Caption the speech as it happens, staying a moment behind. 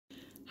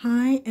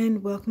Hi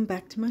and welcome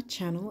back to my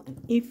channel, and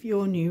if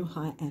you're new,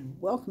 hi and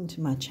welcome to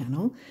my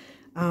channel.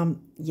 I'm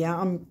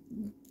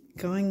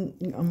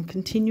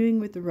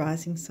continuing with the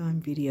rising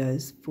sign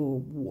videos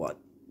for what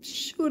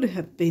should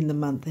have been the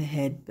month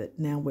ahead, but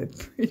now we're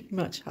pretty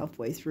much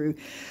halfway through.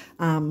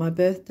 My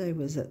birthday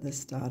was at the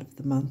start of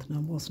the month and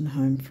I wasn't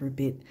home for a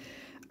bit,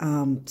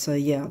 so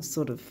yeah, I've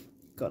sort of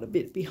got a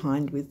bit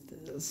behind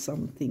with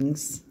some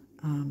things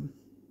and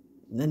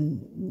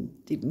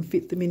didn't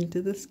fit them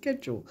into the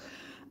schedule.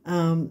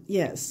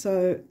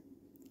 So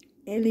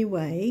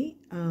anyway,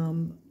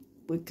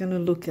 we're going to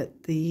look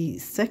at the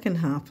second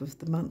half of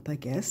the month, I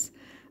guess,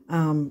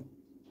 and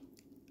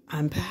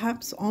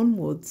perhaps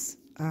onwards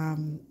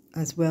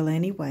as well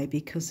anyway,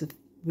 because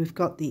we've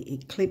got the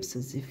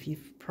eclipses, if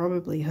you've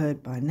probably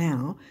heard by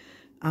now.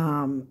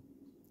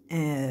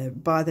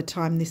 By the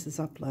time this is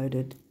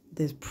uploaded,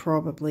 there's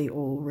probably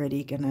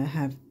already going to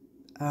have,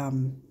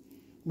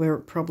 we're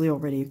probably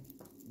already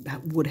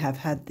would have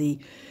had the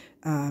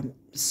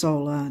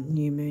solar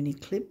new moon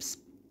eclipse,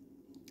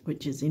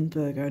 which is in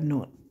Virgo,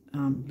 not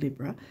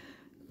Libra,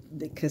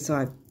 because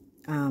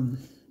I'm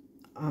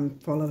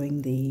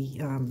following the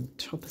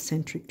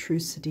tropocentric true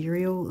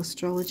sidereal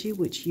astrology,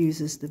 which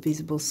uses the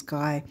visible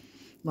sky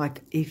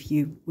like if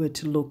you were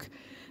to look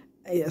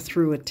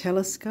through a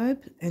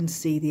telescope and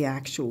see the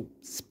actual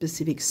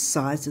specific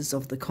sizes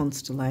of the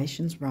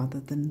constellations,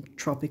 rather than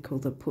tropical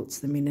that puts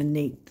them in a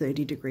neat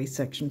 30-degree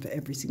section for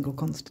every single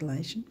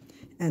constellation,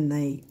 and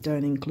they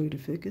don't include a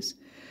Fucus,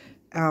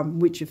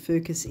 which a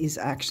Fucus is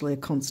actually a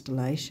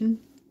constellation.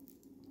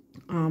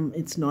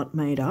 It's not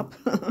made up.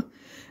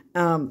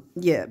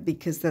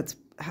 Because that's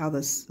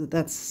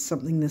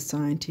something the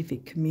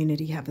scientific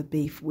community have a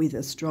beef with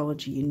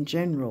astrology in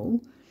general,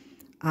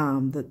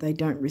 that they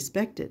don't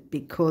respect it,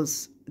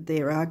 because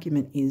their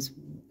argument is,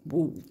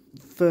 well,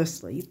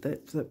 firstly,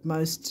 that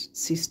most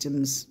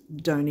systems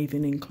don't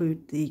even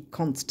include the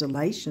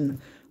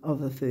constellation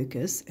of a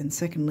Fucus, and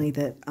secondly,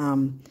 that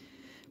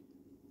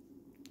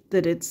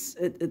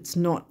it's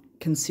not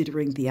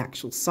considering the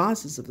actual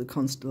sizes of the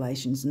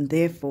constellations, and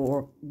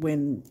therefore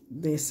when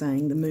they're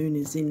saying the moon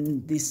is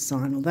in this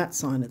sign or that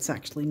sign, it's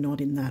actually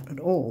not in that at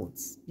all.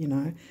 It's,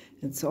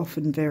 it's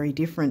often very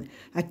different.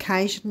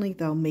 Occasionally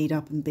they'll meet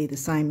up and be the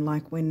same,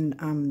 like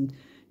when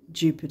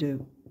Jupiter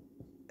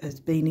has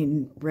been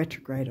in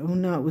retrograde. Oh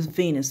no, it was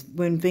Venus.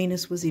 When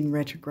Venus was in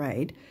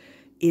retrograde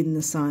in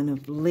the sign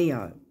of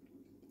Leo,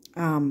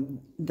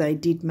 they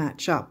did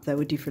match up. They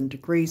were different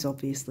degrees,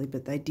 obviously,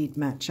 but they did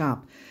match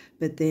up.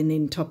 But then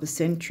in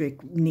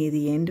topocentric, near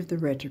the end of the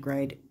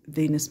retrograde,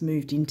 Venus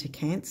moved into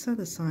Cancer,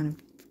 the sign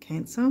of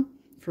Cancer,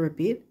 for a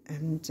bit.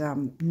 And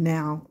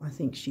now I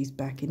think she's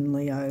back in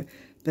Leo,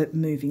 but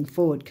moving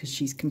forward, because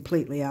she's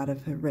completely out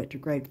of her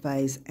retrograde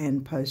phase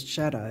and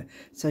post-shadow.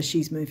 So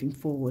she's moving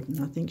forward, and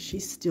I think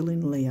she's still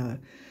in Leo,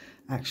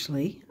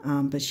 actually,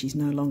 but she's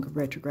no longer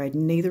retrograde.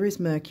 Neither is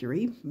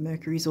Mercury.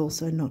 Mercury's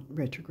also not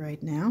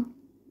retrograde now.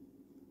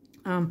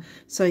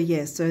 So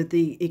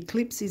the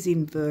eclipse is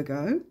in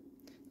Virgo,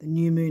 the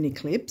new moon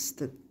eclipse,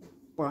 that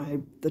by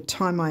the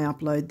time I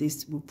upload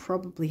this will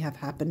probably have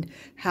happened.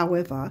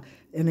 However,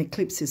 an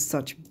eclipse is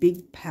such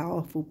big,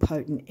 powerful,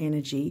 potent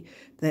energy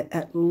that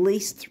at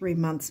least 3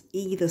 months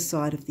either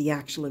side of the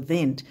actual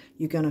event,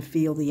 you're going to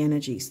feel the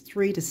energies.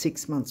 3 to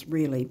 6 months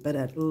really, but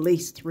at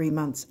least 3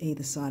 months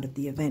either side of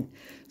the event.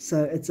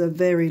 So it's a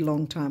very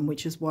long time,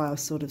 which is why I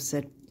sort of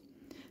said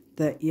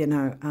that,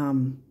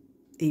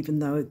 even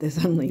though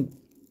there's only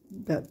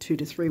about 2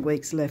 to 3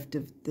 weeks left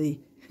of the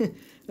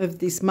of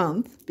this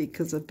month,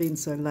 because I've been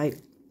so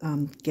late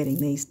getting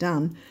these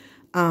done,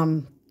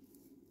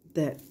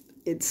 that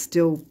it's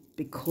still,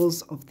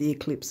 because of the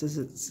eclipses,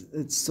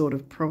 it's sort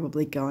of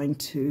probably going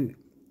to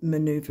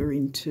maneuver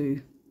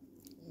into,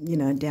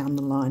 down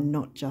the line,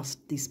 not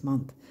just this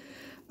month.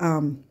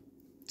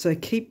 So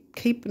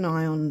keep an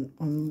eye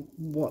on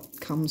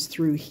what comes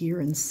through here,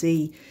 and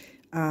see,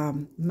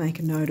 make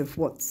a note of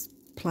what's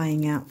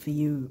playing out for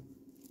you,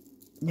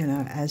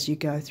 as you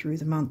go through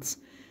the months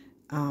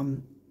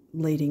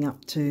leading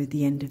up to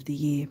the end of the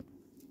year.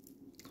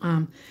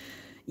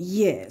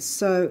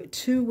 So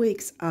 2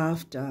 weeks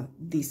after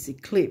this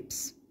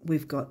eclipse,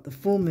 we've got the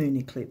full moon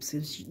eclipse.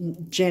 It's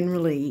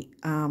generally,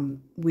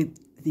 with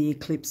the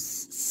eclipse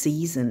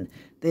season,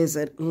 there's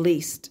at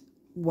least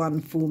one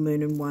full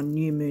moon and one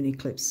new moon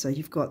eclipse. So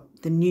you've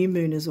got the new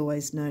moon is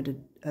always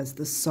noted as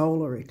the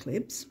solar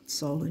eclipse,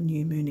 solar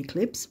new moon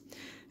eclipse,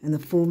 and the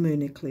full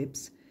moon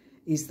eclipse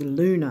is the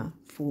lunar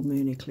full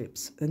moon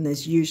eclipse. And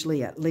there's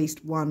usually at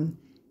least one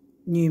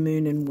new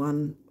moon and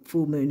one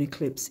full moon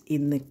eclipse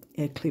in the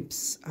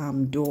eclipse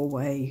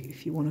doorway,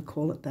 if you want to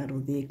call it that, or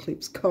the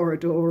eclipse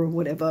corridor, or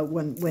whatever,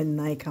 when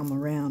they come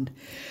around.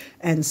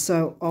 And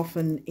so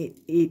often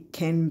it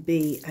can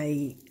be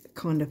a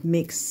kind of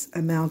mix,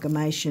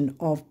 amalgamation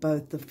of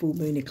both the full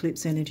moon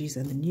eclipse energies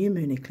and the new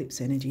moon eclipse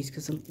energies,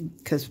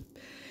 because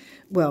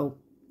well,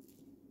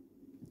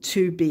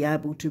 to be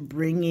able to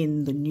bring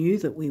in the new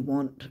that we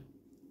want,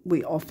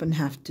 we often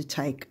have to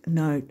take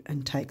note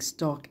and take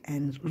stock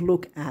and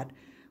look at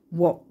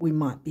what we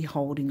might be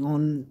holding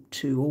on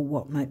to or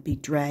what might be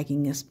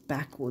dragging us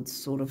backwards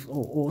sort of,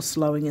 or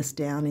slowing us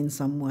down in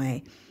some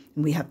way.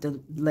 And we have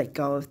to let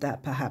go of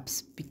that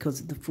perhaps because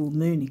of the full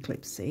moon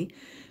eclipse, see?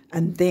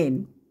 And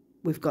then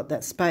we've got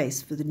that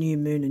space for the new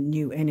moon and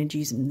new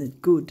energies and the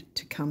good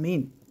to come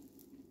in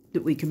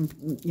that we can,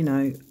 you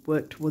know,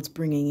 work towards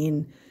bringing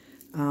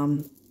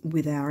in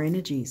with our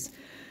energies.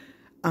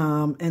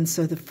 And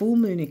so the full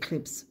moon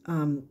eclipse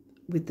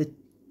with the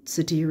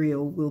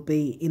sidereal will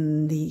be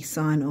in the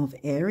sign of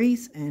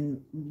Aries,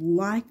 and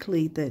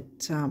likely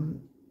that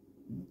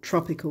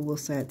tropical will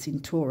say it's in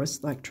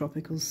Taurus, like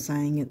tropical's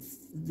saying it's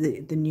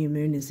the new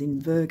moon is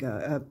in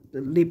Virgo,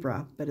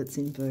 Libra, but it's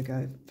in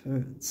Virgo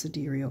for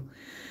sidereal.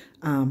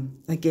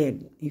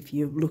 Again, if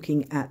you're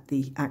looking at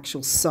the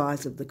actual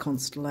size of the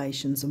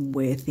constellations and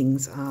where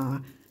things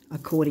are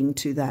according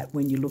to that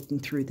when you're looking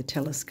through the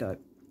telescope.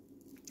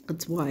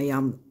 That's why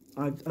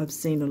I've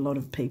seen a lot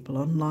of people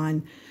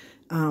online,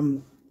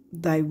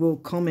 they will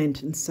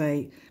comment and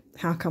say,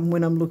 how come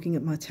when I'm looking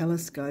at my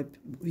telescope,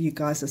 you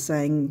guys are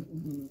saying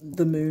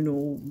the moon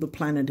or the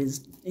planet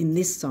is in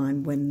this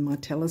sign when my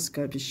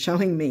telescope is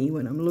showing me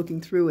when I'm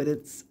looking through it,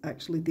 it's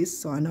actually this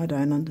sign. I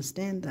don't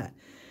understand that.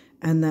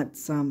 And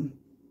that's,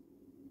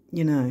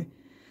 you know,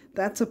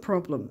 that's a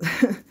problem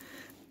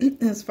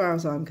as far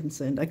as I'm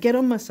concerned. I get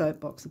on my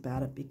soapbox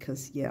about it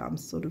because, yeah, I'm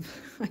sort of,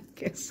 I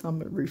guess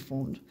I'm a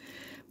reformed,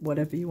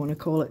 whatever you want to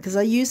call it, because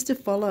I used to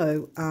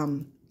follow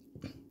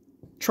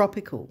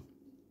tropical.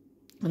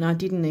 And I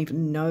didn't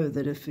even know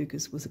that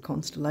Ophiuchus was a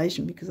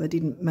constellation because I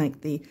didn't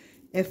make the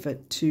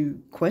effort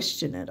to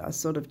question it. I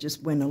sort of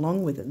just went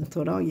along with it and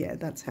thought, oh, yeah,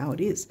 that's how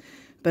it is.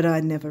 But I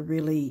never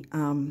really,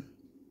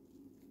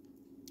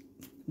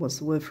 what's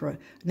the word for it?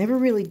 I never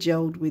really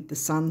gelled with the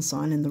sun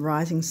sign and the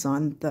rising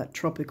sign that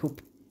tropical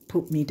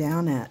put me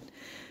down at.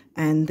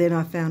 And then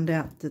I found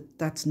out that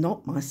that's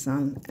not my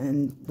sun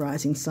and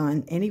rising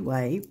sign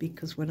anyway,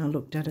 because when I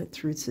looked at it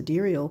through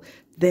sidereal,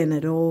 then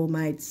it all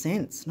made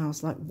sense. And I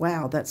was like,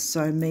 wow, that's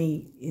so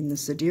me in the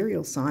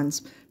sidereal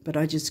signs, but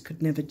I just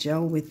could never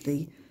gel with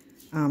the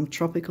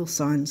tropical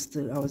signs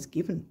that I was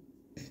given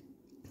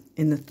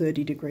in the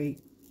 30-degree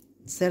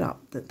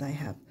setup that they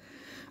have.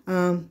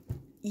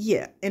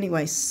 Yeah,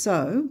 anyway,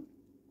 so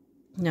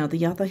now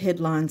the other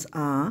headlines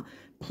are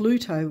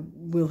Pluto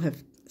will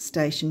have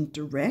stationed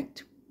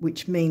direct,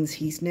 which means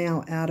he's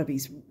now out of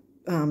his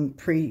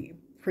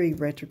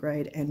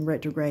pre-retrograde and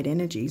retrograde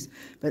energies.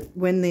 But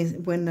when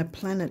the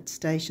planet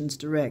stations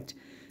direct,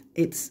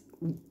 it's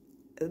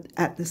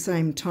at the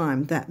same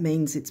time, that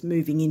means it's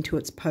moving into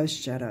its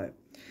post-shadow.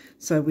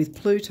 So with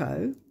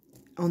Pluto,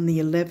 on the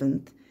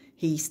 11th,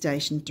 he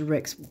stationed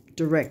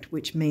direct,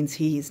 which means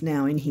he is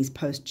now in his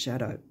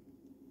post-shadow.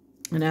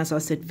 And as I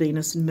said,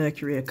 Venus and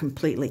Mercury are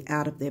completely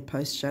out of their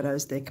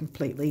post-shadows. They're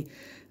completely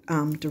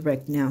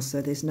direct now,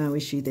 so there's no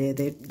issue there.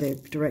 They're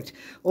direct.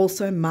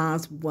 Also,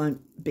 Mars won't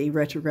be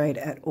retrograde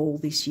at all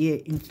this year.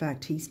 In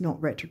fact, he's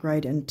not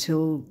retrograde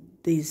until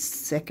the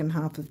second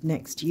half of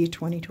next year,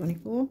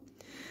 2024.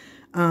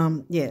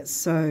 Yeah,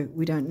 so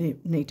we don't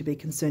need to be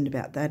concerned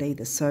about that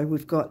either. So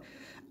we've got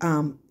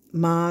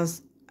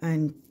Mars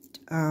and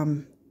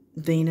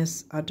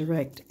Venus are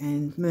direct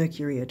and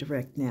Mercury are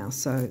direct now.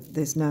 So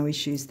there's no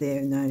issues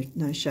there,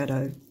 no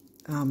shadow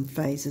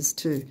phases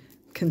to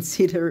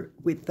consider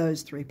with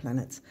those three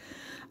planets.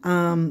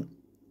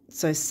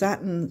 So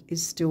Saturn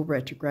is still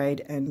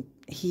retrograde and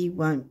he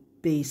won't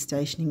be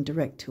stationing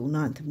direct till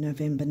 9th of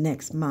November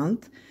next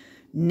month.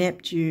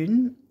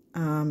 Neptune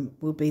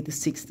will be the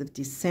 6th of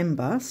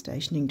December,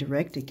 stationing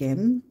direct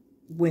again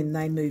when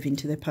they move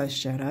into their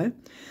post-shadow.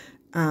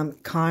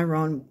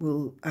 Chiron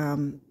will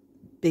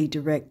be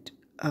direct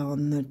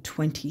on the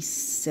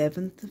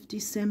 27th of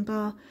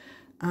December.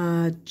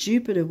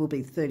 Jupiter will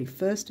be the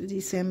 31st of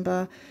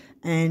December.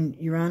 And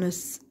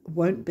Uranus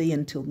won't be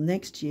until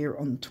next year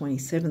on the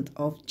 27th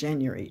of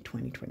January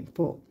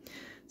 2024.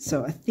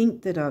 So I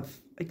think that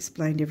I've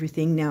explained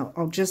everything. Now,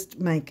 I'll just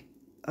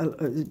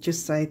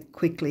just say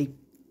quickly,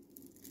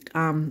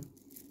 I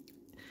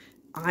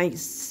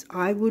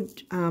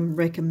would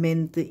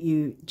recommend that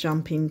you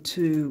jump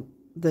into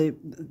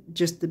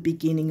just the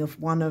beginning of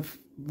one of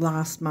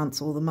last month's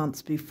or the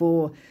months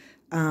before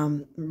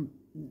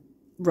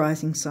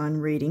rising sign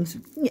readings.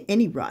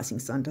 Any rising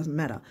sign, doesn't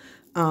matter.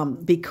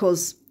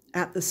 Because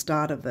at the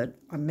start of it,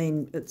 I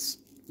mean, it's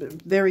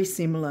very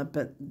similar,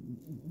 but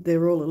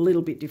they're all a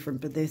little bit different,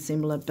 but they're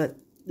similar, but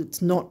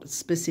it's not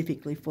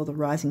specifically for the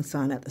rising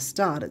sign at the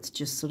start. It's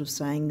just sort of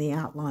saying the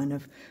outline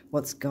of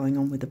what's going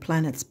on with the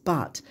planets.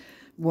 But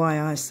why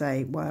I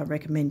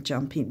recommend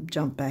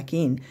jump back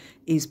in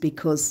is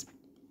because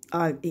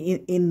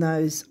in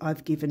those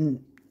I've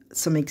given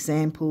some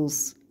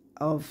examples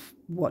of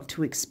what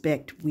to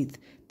expect with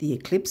the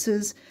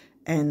eclipses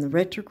and the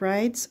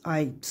retrogrades.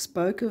 I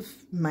spoke of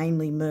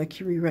mainly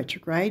Mercury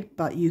retrograde,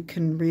 but you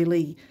can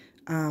really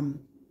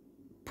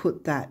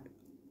put that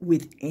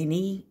with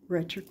any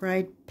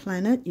retrograde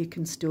planet. You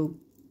can still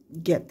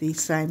get the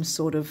same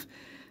sort of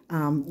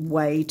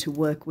way to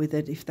work with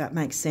it, if that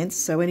makes sense.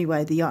 So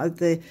anyway,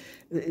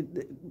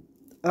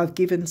 I've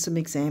given some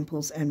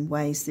examples and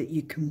ways that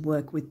you can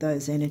work with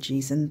those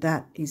energies, and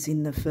that is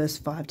in the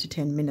first 5 to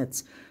 10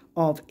 minutes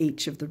of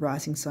each of the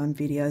rising sign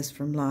videos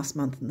from last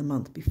month and the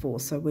month before.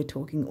 So we're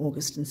talking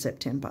August and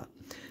September.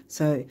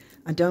 So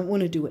I don't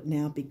want to do it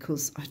now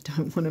because I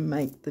don't want to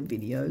make the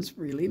videos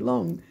really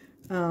long.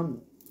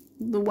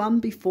 The one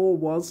before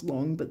was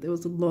long, but there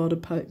was a lot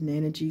of potent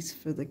energies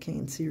for the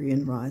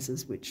Cancerian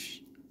risers,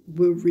 which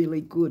were really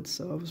good.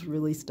 So I was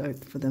really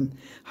stoked for them.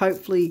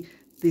 Hopefully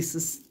this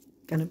is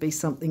going to be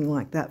something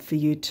like that for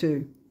you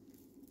too.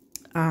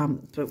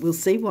 But we'll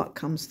see what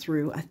comes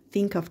through. I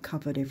think I've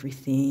covered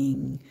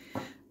everything.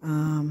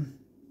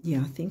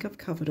 Yeah, I think I've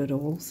covered it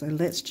all. So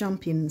let's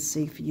jump in and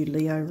see for you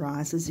Leo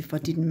risers. If I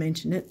didn't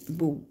mention it,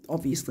 well,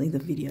 obviously the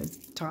video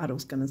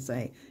title's going to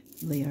say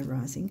Leo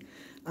rising.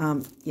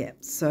 Yeah,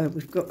 so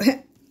we've got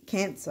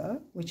Cancer,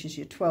 which is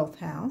your 12th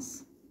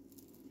house,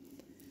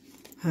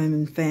 home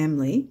and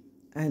family.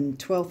 And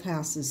 12th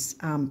house is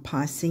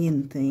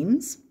Piscean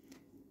themes.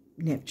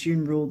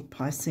 Neptune ruled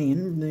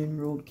Piscean, Moon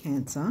ruled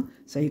Cancer.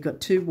 So you've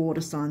got 2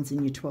 water signs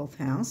in your 12th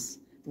house.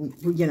 Well,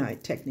 you know,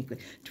 technically.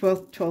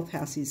 12th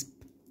house is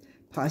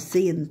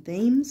Piscean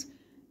themes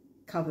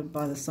covered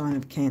by the sign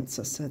of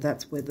Cancer. So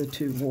that's where the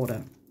 2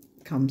 water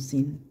comes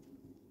in.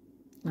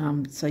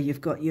 So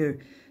you've got your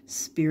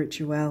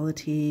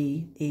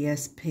spirituality,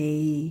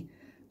 ESP,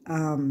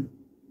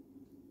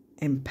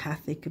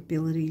 empathic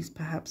abilities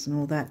perhaps and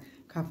all that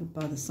covered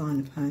by the sign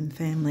of home,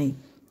 family,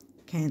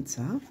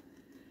 Cancer.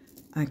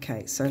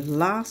 Okay, so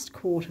last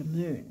quarter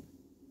moon.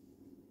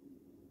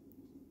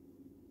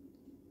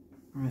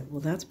 All right,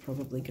 well, that's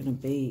probably going to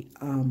be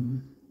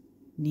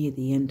near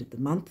the end of the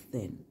month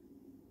then,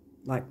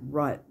 like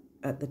right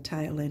at the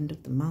tail end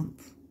of the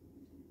month.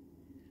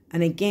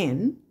 And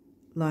again,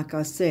 like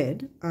I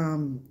said,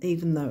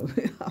 even though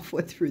we're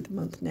halfway through the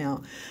month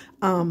now,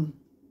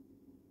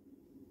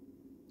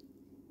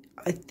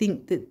 I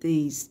think that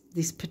this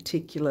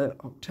particular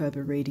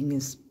October reading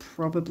is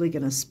probably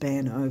going to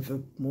span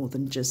over more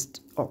than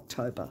just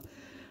October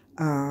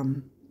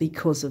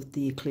because of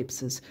the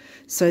eclipses.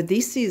 So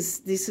this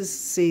is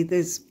see,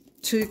 there's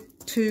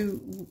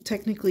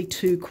technically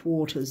two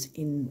quarters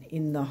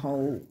in the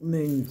whole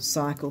moon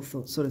cycle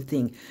sort of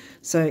thing.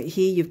 So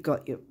here you've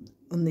got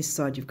on this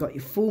side you've got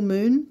your full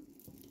moon.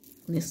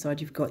 On this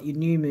side you've got your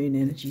new moon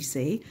energy,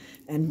 see,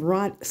 and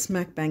right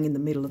smack bang in the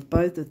middle of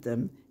both of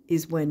them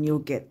is when you'll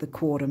get the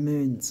quarter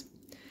moons.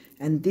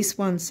 And this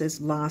one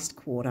says last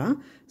quarter.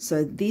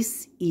 So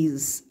this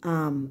is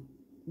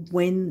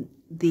when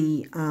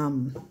the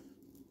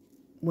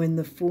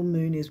full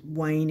moon is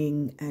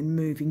waning and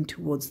moving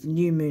towards the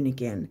new moon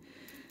again.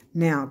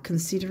 Now,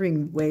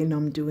 considering when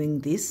I'm doing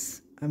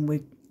this, and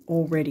we're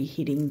already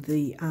hitting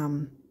the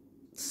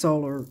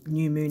solar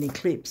new moon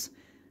eclipse,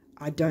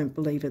 I don't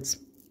believe it's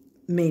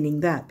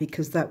meaning that,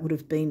 because that would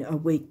have been a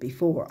week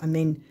before. I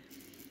mean,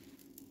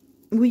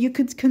 well, you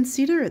could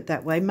consider it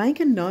that way.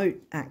 Make a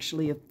note,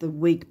 actually, of the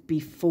week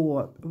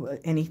before,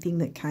 anything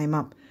that came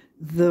up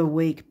the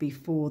week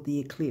before the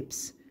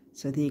eclipse.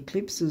 So the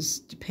eclipse is,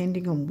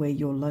 depending on where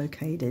you're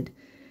located,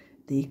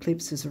 the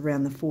eclipse is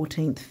around the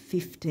 14th,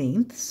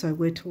 15th. So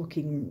we're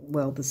talking,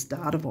 well, the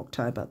start of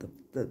October,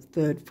 the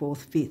 3rd,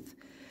 4th, 5th.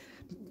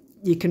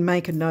 You can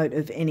make a note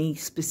of any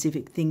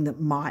specific thing that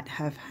might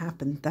have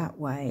happened that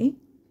way.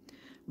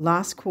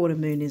 Last quarter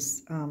moon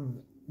is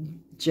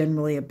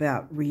generally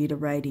about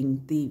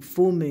reiterating the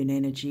full moon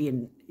energy,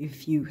 and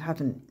if you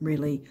haven't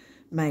really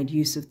made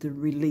use of the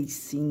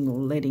releasing or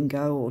letting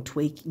go or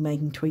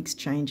making tweaks,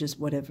 changes,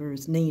 whatever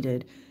is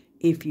needed,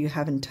 if you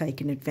haven't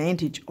taken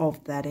advantage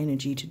of that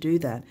energy to do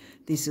that,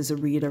 this is a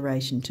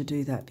reiteration to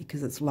do that,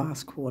 because it's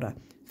last quarter.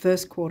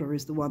 First quarter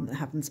is the one that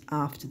happens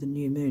after the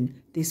new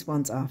moon. This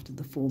one's after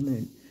the full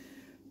moon.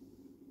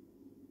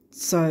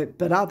 So,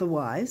 but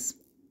otherwise,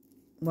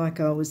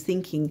 like I was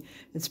thinking,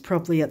 it's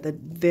probably at the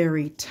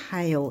very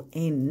tail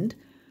end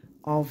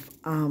of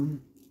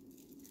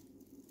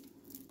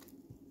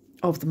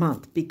the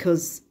month,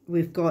 because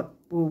we've got,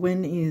 well,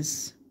 when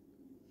is,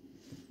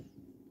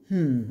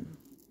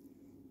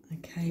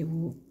 okay,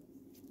 well,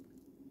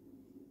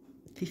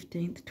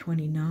 15th,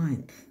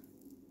 29th,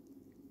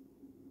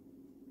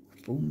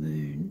 full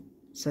moon.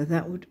 So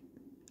that would,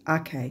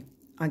 okay,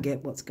 I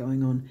get what's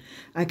going on.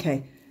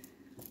 Okay,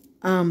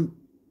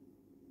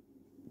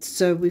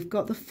 so we've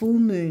got the full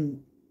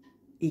moon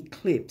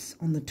eclipse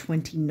on the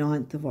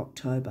 29th of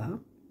October.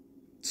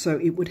 So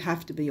it would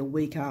have to be a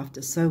week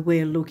after. So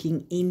we're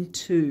looking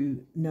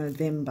into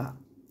November.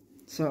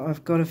 So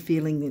I've got a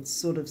feeling it's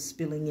sort of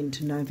spilling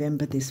into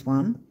November, this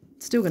one.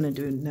 Still going to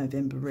do a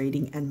November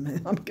reading,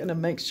 and I'm going to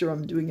make sure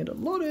I'm doing it a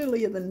lot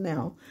earlier than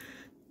now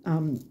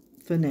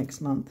for next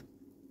month.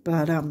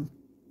 But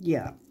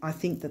yeah, I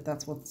think that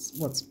that's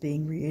what's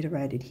being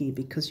reiterated here,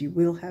 because you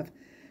will have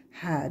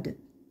had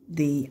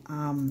the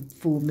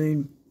full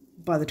moon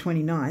by the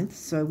 29th.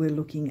 So we're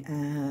looking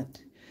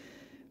at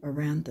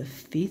around the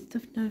 5th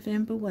of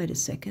November. Wait a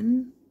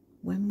second.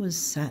 When was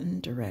Saturn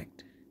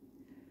direct?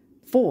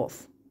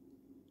 4th.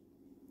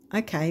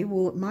 Okay,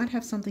 well, it might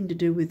have something to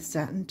do with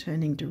Saturn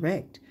turning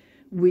direct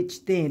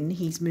which then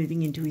he's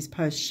moving into his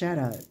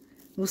post-shadow.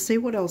 We'll see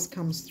what else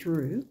comes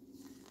through.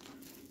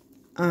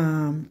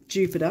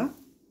 Jupiter.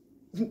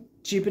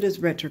 Jupiter's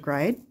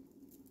retrograde.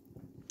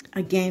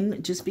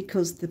 Again, just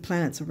because the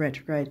planets are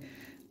retrograde,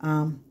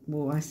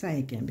 well, I say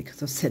again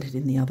because I've said it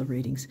in the other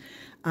readings,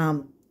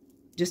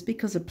 just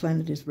because a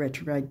planet is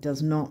retrograde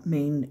does not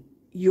mean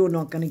you're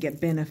not going to get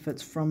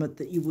benefits from it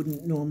that you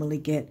wouldn't normally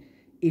get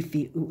if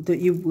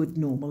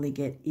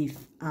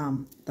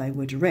they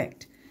were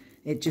direct.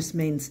 It just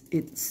means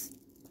it's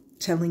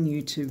telling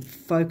you to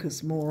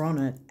focus more on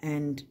it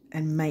and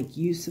make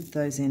use of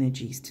those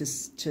energies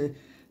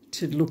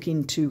to look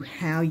into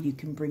how you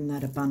can bring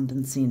that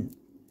abundance in,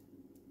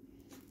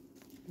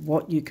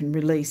 what you can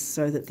release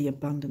so that the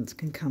abundance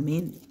can come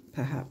in,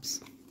 perhaps.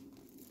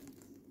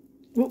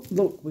 Oh,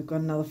 look, we've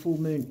got another full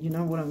moon. You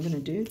know what I'm going to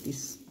do?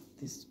 This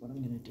is what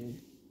I'm going to do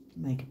to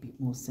make a bit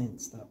more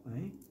sense that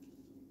way.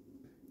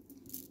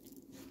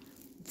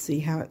 See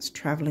how it's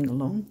traveling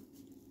along.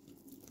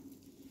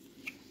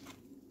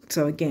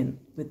 So again,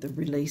 with the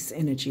release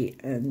energy,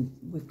 and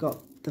we've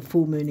got the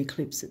full moon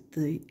eclipse at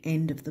the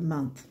end of the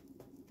month.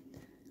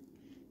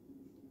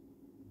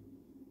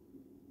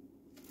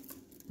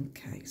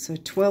 Okay, so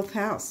 12th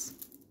house.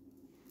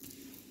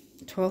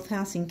 12th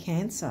house in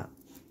Cancer.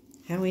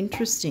 How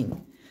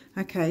interesting.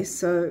 Okay,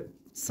 so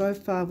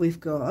far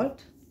we've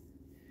got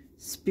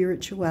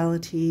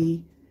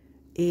spirituality,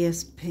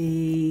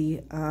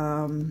 ESP,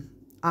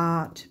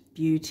 art,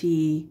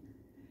 beauty.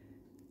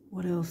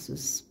 What else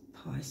is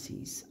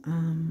Pisces?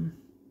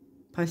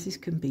 Pisces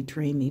can be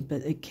dreamy,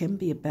 but it can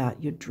be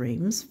about your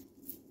dreams,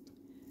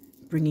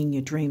 bringing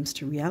your dreams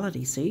to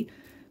reality. See,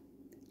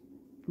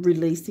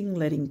 releasing,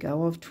 letting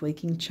go of,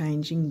 tweaking,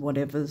 changing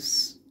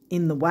whatever's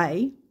in the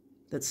way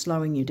that's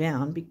slowing you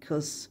down,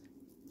 because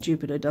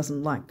Jupiter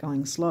doesn't like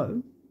going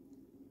slow.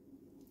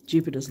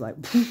 Jupiter's like,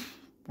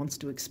 wants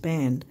to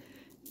expand,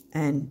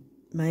 and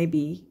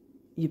maybe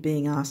you're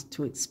being asked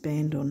to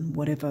expand on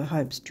whatever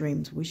hopes,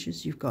 dreams,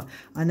 wishes you've got.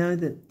 I know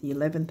that the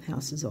 11th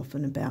house is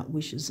often about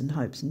wishes and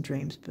hopes and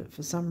dreams, but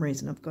for some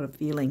reason I've got a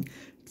feeling,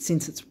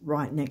 since it's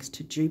right next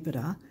to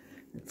Jupiter,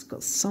 it's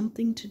got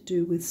something to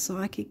do with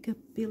psychic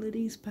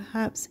abilities,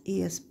 perhaps,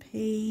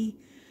 ESP,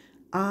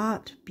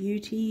 art,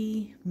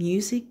 beauty,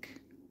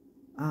 music.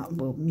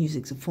 Well,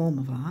 music's a form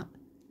of art.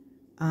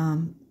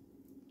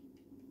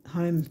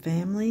 Home,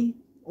 family,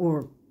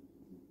 or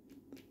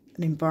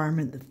an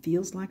environment that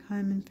feels like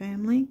home and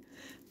family.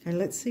 Okay,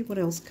 let's see what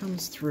else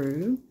comes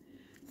through.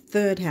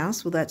 3rd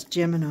house, well, that's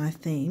Gemini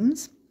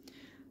themes.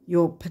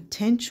 Your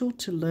potential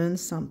to learn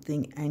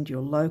something and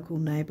your local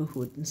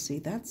neighbourhood. And see,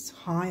 that's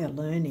higher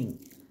learning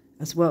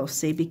as well.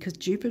 See, because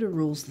Jupiter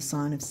rules the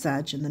sign of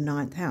Sag in the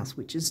 9th house,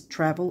 which is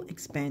travel,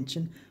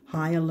 expansion,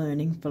 higher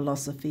learning,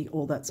 philosophy,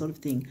 all that sort of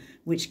thing,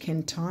 which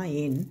can tie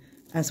in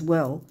as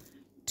well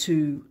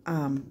to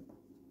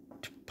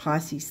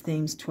Pisces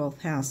themes,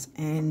 12th house.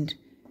 And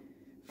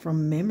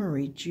from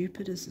memory,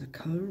 Jupiter's a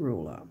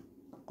co-ruler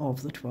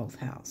of the 12th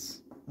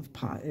house, of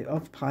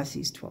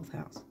Pisces' 12th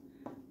house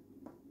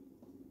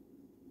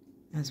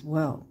as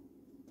well.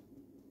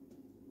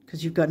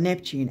 Because you've got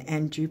Neptune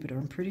and Jupiter.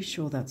 I'm pretty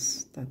sure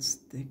that's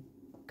the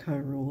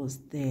co-rulers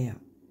there.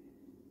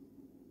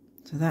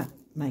 So that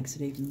makes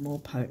it even more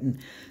potent.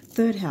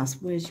 3rd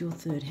house, where's your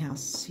 3rd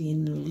house?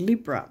 In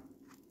Libra.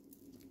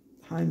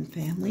 Home,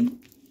 family,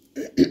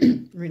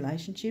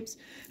 relationships.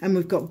 And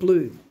we've got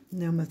blue.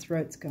 Now my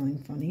throat's going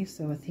funny,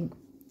 so I think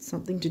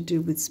something to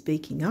do with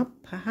speaking up,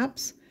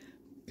 perhaps.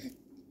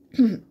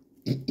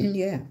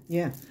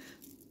 Yeah.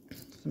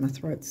 So my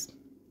throat's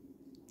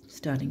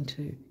starting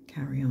to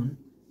carry on.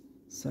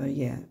 So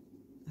yeah,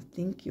 I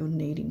think you're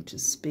needing to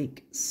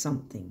speak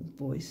something,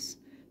 voice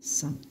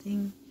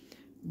something,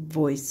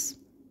 voice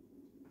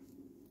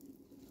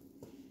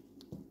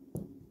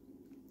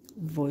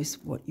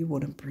what you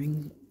want to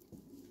bring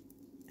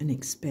and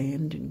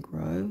expand and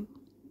grow.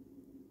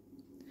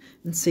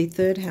 And see,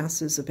 3rd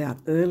house is about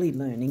early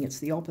learning. It's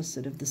the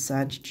opposite of the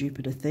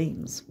Sag-Jupiter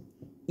themes.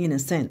 In a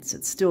sense,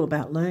 it's still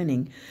about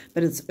learning,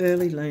 but it's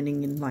early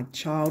learning in like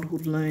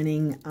childhood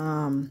learning,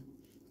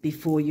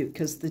 before you,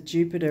 because the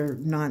Jupiter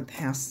 9th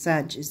house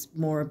Sag is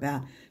more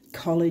about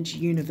college,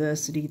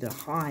 university, the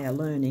higher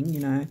learning,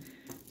 you know,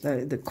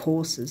 the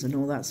courses and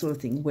all that sort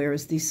of thing,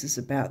 whereas this is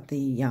about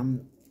the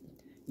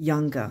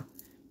younger,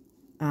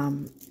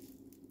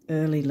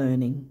 early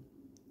learning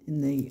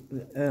in the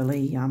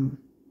early,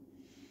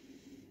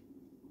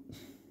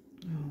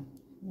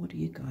 what do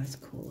you guys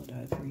call it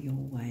over your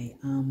way?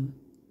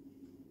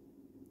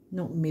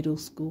 Not middle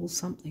school,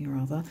 something or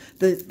other.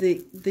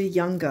 The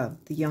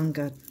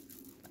younger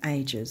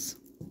ages.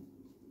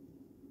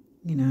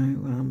 You know,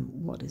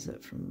 what is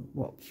it, from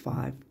what,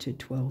 5 to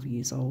 12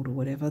 years old or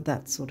whatever,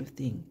 that sort of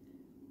thing.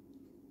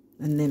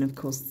 And then, of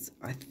course,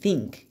 I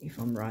think, if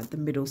I'm right, the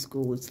middle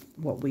school is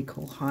what we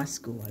call high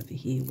school over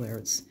here, where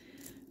it's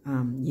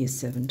year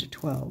 7 to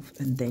 12,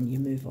 and then you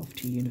move off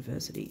to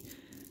university.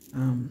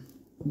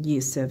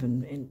 Year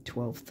 7 and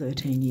 12,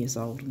 13 years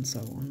old, and so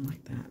on,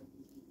 like that.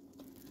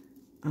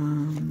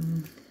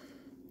 And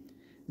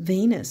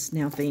Venus.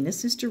 Now,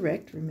 Venus is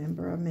direct.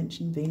 Remember, I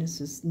mentioned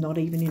Venus is not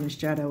even in a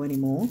shadow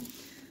anymore.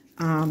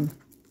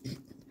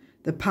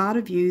 The part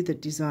of you that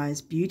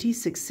desires beauty,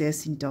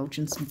 success,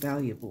 indulgence, and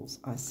valuables.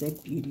 I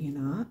said beauty and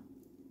art.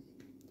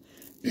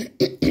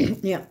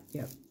 Yep.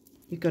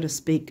 You've got to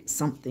speak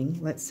something.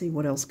 Let's see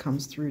what else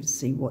comes through to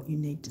see what you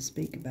need to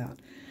speak about.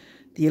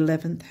 The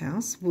 11th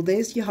house. Well,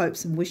 there's your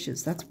hopes and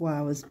wishes. That's why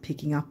I was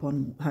picking up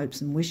on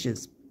hopes and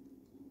wishes.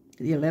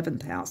 The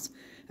 11th house,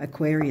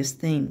 Aquarius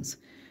themes,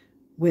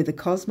 where the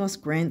cosmos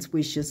grants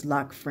wishes,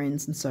 luck,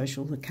 friends, and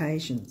social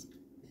occasions.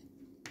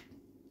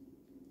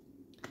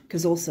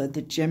 Because also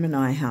the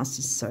Gemini house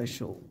is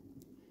social.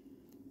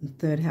 The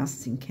third house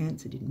is in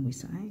Cancer, didn't we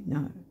say?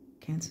 No,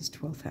 Cancer's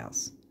 12th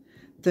house.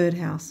 Third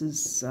house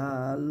is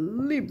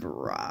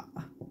Libra.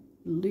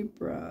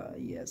 Libra,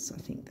 yes, I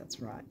think that's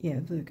right. Yeah,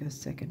 Virgo's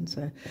second,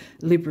 so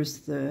Libra's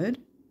third.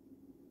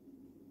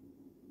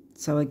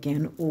 So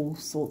again, all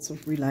sorts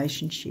of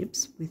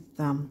relationships with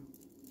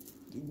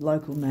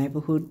local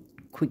neighbourhood,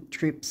 quick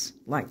trips,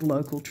 like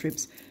local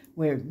trips,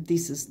 where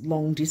this is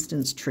long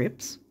distance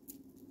trips,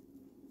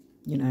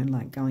 you know,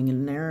 like going in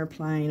an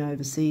aeroplane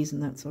overseas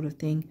and that sort of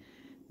thing,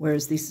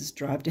 whereas this is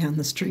drive down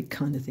the street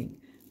kind of thing.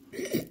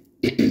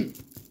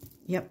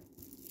 Yep.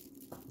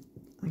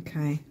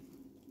 Okay.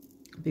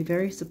 I'd be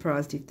very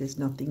surprised if there's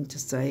nothing to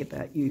say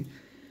about you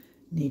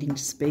needing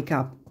to speak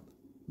up,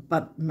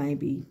 but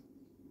maybe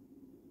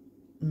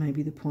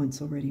the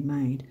point's already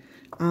made.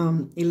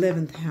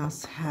 11th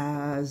house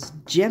has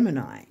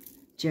Gemini.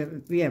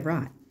 Yeah,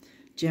 right.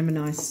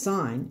 Gemini's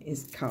sign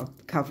is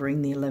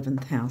covering the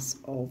 11th house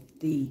of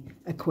the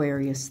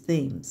Aquarius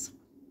themes.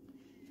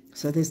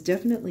 So there's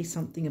definitely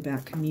something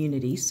about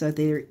community. So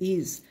there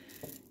is,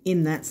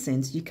 in that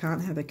sense, you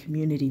can't have a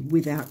community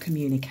without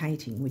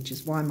communicating, which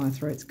is why my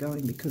throat's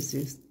going, because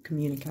there's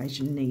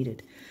communication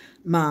needed.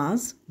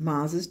 Mars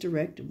is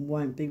direct and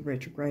won't be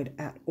retrograde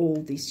at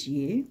all this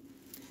year.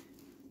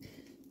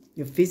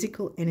 Your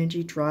physical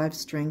energy, drive,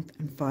 strength,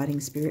 and fighting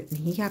spirit. And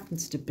he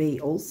happens to be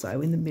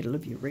also in the middle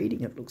of your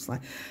reading, it looks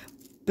like.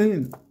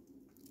 Boom.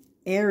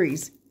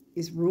 Aries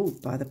is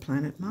ruled by the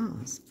planet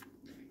Mars.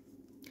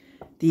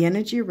 The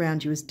energy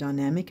around you is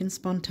dynamic and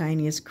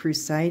spontaneous,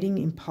 crusading,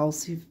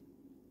 impulsive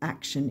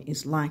action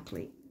is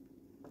likely.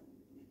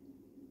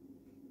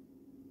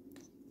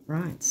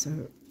 Right,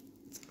 so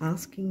it's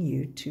asking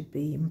you to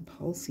be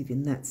impulsive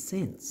in that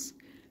sense.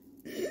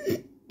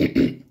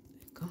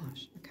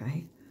 Gosh,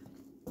 okay.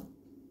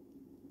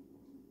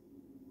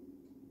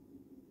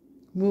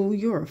 Well,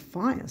 you're a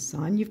fire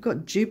sign. You've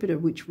got Jupiter,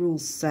 which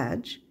rules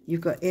Sag.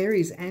 You've got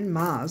Aries and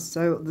Mars,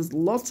 so there's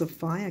lots of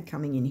fire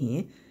coming in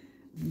here.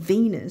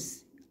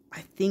 Venus,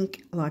 I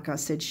think, like I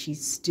said,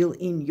 she's still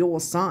in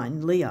your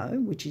sign, Leo,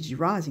 which is your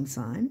rising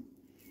sign.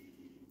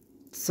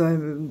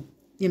 So,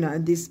 you know,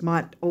 this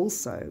might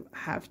also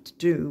have to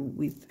do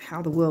with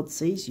how the world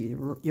sees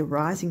you, your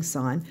rising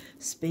sign,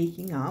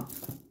 speaking up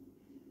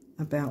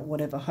about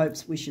whatever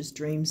hopes, wishes,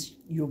 dreams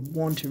you're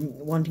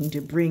wanting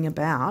to bring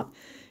about,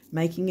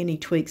 making any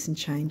tweaks and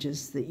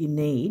changes that you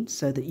need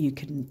so that you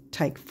can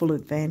take full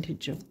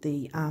advantage of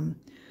the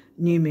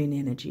new moon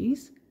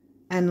energies.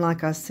 And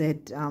like I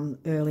said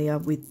earlier,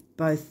 with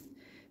both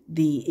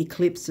the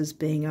eclipses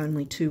being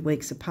only 2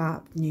 weeks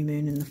apart, new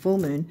moon and the full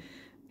moon,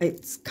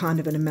 it's kind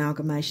of an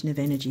amalgamation of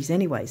energies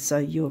anyway. So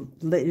you're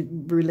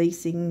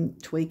releasing,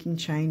 tweaking,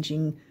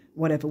 changing,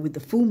 whatever with the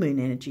full moon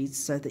energies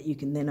so that you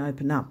can then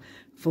open up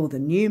for the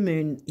new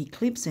moon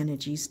eclipse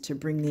energies to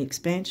bring the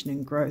expansion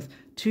and growth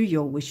to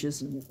your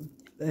wishes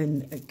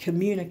and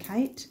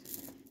communicate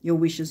your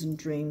wishes and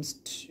dreams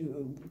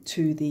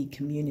to the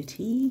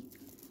community.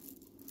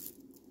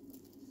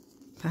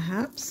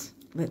 Perhaps.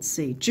 Let's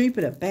see.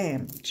 Jupiter,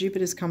 bam.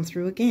 Jupiter's come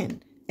through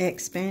again.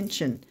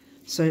 Expansion.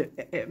 So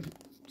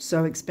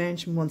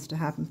expansion wants to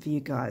happen for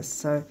you guys.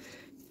 So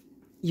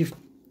you've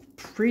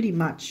pretty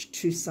much,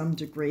 to some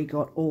degree,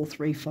 got all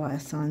 3 fire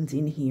signs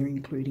in here,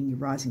 including your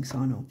rising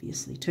sign,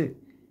 obviously, too.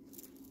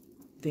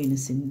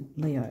 Venus in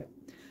Leo.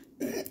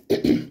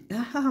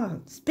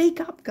 Speak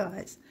up,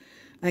 guys.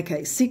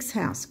 Okay, 6th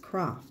house,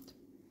 craft.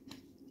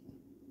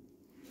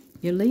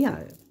 You're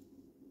Leo.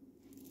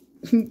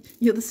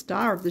 You're the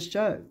star of the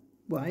show.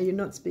 Why are you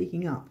not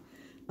speaking up?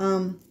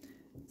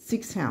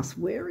 6th house.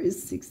 Where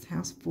is 6th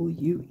house for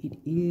you? It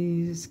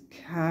is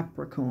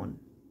Capricorn.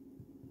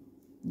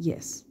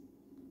 Yes.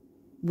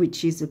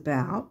 Which is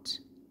about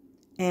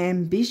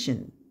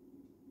ambition.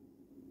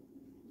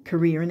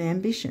 Career and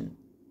ambition.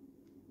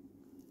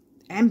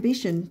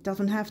 Ambition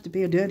doesn't have to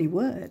be a dirty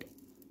word,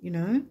 you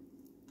know.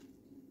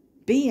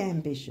 Be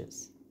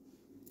ambitious.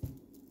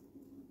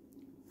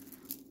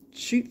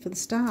 Shoot for the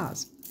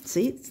stars.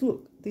 See, it's,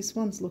 look, this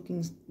one's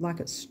looking like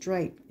it's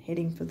straight,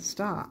 heading for the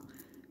star.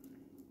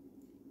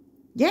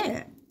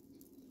 Yeah.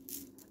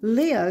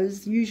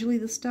 Leo's usually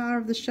the star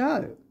of the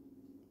show.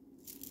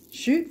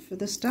 Shoot for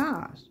the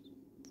star.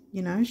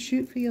 You know,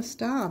 shoot for your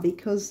star,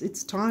 because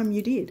it's time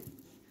you did.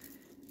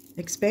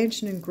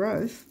 Expansion and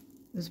growth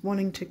is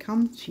wanting to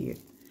come to you.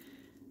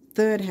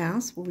 3rd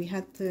house, well, we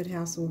had 3rd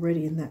house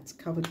already, and that's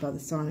covered by the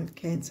sign of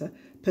Cancer.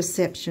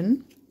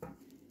 perception.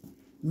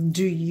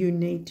 Do you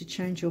need to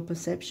change your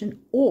perception,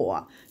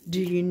 or do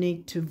you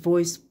need to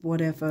voice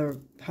whatever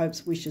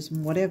hopes, wishes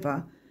and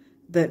whatever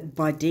that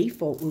by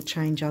default will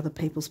change other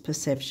people's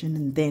perception,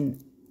 and then,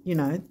 you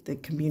know, the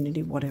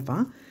community,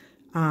 whatever,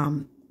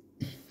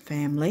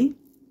 family,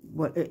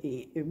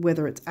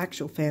 whether it's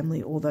actual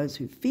family or those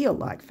who feel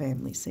like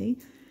family, see,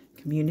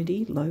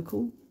 community,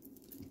 local.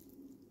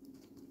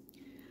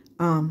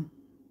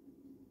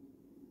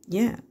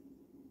 Yeah,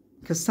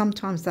 because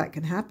sometimes that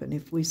can happen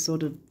if we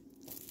sort of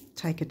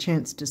take a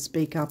chance to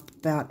speak up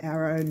about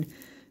our own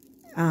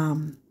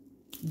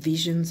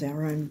visions,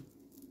 our own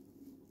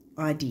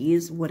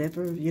ideas,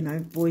 whatever, you know,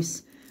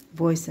 voice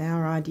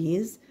our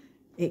ideas.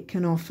 It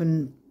can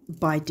often,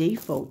 by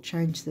default,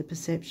 change the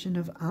perception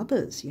of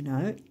others, you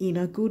know, in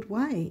a good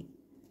way.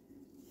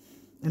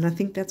 And I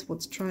think that's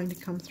what's trying to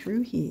come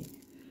through here.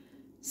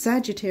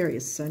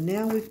 Sagittarius. So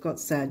now we've got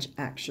Sag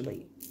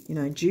actually. You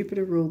know,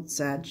 Jupiter ruled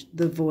Sag,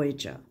 the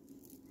Voyager.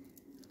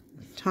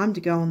 Time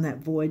to go on that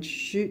voyage.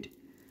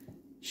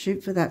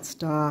 Shoot for that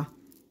star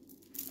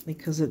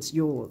because it's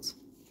yours.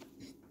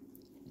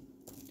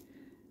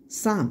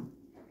 Sun.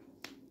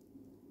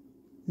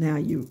 Now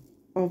you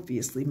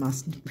obviously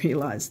must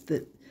realise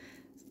that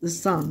the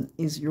sun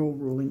is your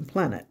ruling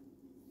planet.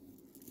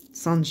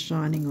 Sun's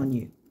shining on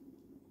you.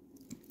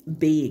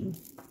 Being.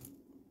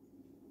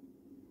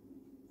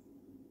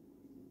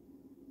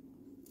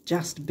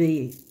 Just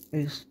be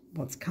is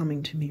what's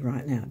coming to me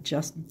right now.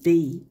 Just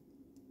be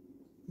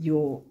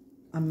your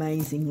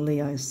amazing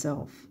Leo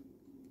self.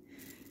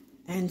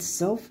 And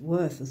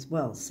self-worth as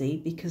well, see,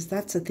 because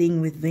that's a thing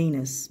with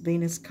Venus.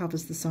 Venus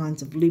covers the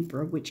signs of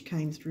Libra, which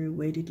came through.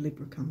 Where did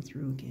Libra come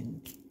through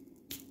again?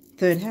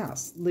 Third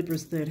house.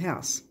 Libra's third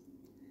house.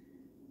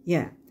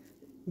 Yeah.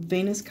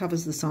 Venus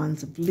covers the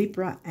signs of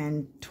Libra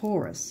and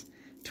Taurus.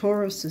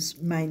 Taurus is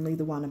mainly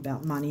the one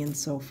about money and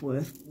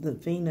self-worth. The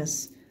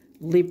Venus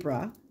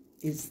Libra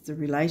is the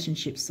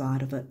relationship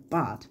side of it,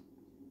 but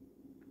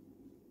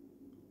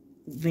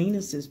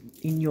Venus is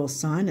in your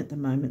sign at the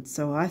moment,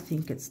 so I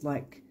think it's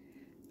like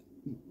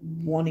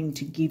wanting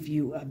to give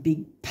you a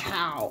big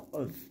pow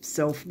of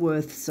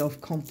self-worth,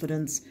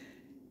 self-confidence,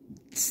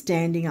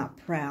 standing up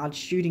proud,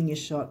 shooting your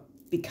shot,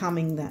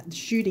 becoming that,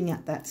 shooting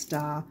at that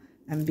star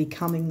and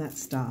becoming that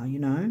star, you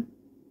know,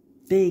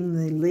 being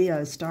the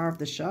Leo star of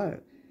the show.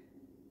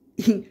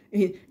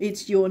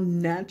 It's your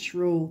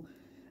natural,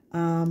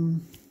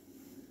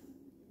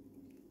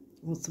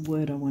 what's the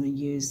word I want to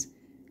use?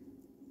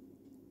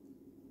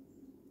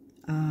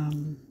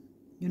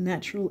 Your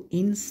natural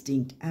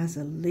instinct as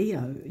a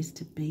Leo is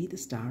to be the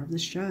star of the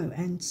show,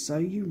 and so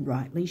you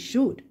rightly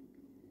should.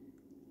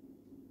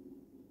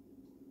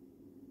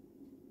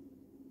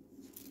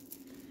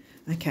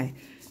 Okay,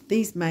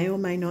 these may or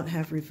may not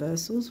have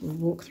reversals. We'll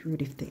walk through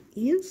it if there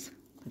is,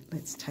 but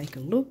let's take a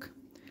look.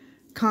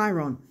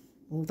 Chiron,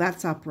 well,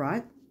 that's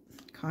upright.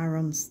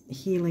 Chiron's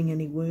healing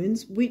any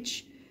wounds,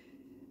 which,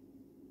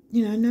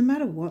 you know, no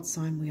matter what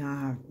sign we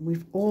are,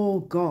 we've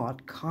all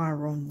got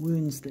Chiron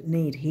wounds that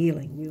need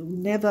healing. We'll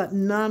never,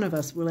 none of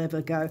us will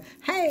ever go,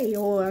 hey,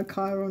 all our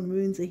Chiron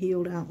wounds are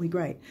healed, aren't we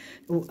great?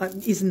 Or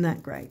isn't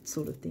that great,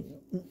 sort of thing.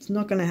 It's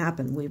not going to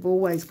happen. We've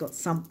always got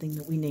something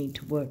that we need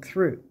to work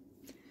through.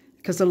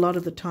 Because a lot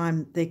of the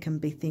time there can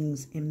be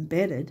things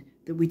embedded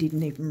that we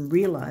didn't even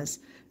realise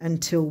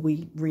until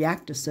we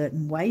react a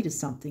certain way to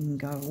something and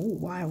go, oh,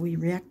 why are we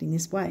reacting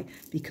this way?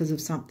 Because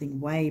of something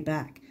way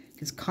back.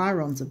 Because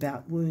Chiron's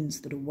about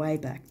wounds that are way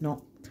back,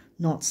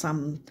 not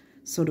some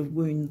sort of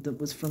wound that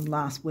was from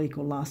last week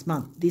or last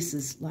month. This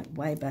is like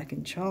way back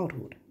in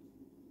childhood.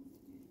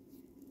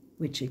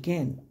 Which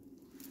again,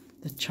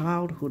 the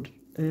childhood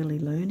early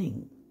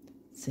learning,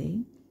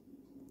 see?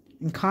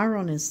 And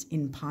Chiron is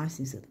in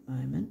Pisces at the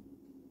moment,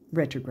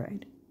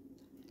 retrograde.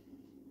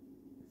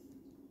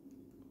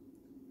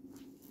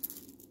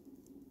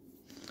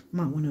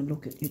 Might want to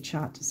look at your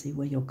chart to see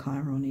where your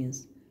Chiron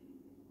is.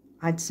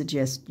 I'd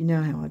suggest, you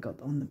know how I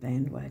got on the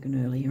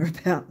bandwagon earlier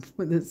about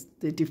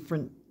the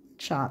different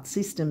chart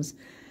systems.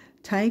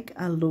 Take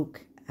a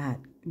look at,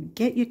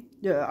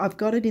 I've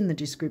got it in the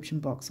description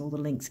box, all the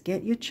links.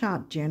 Get your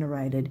chart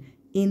generated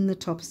in the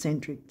top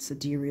centric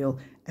sidereal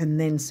and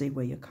then see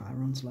where your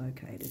Chiron's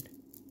located.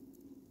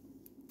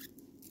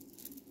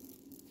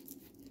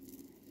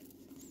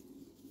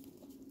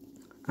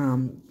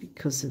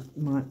 Because it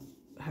might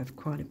have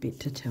quite a bit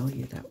to tell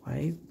you that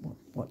way,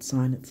 what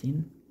sign it's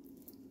in.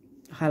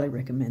 I highly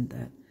recommend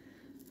that.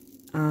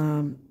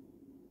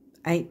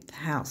 8th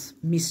house,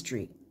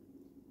 mystery.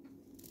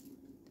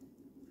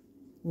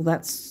 Well,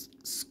 that's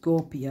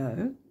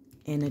Scorpio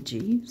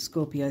energy,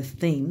 Scorpio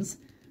themes.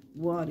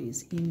 What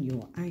is in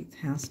your 8th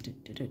house?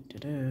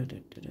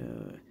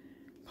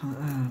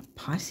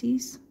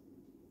 Pisces.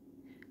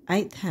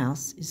 8th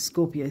house is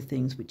Scorpio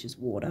themes, which is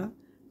water.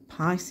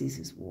 Pisces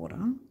is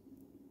water.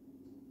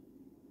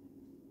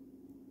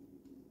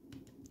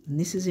 And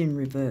this is in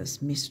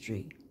reverse,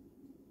 mystery.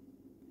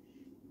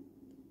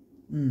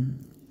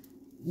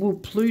 Well,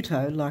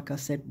 Pluto, like I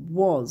said,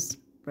 was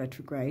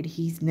retrograde.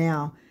 He's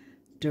now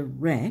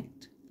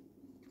direct.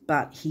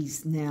 but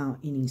he's now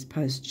in his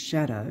post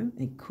shadow.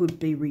 It could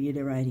be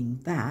reiterating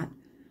that,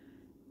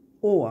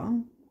 or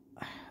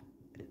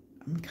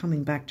I'm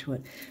coming back to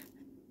it.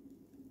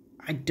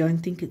 I don't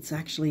think it's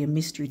actually a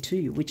mystery to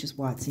you, which is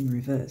why it's in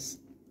reverse.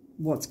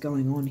 What's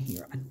going on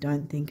here? I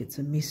don't think it's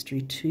a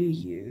mystery to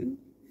you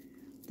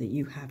that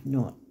you have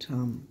not,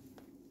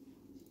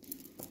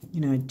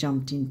 you know,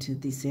 jumped into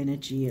this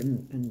energy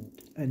and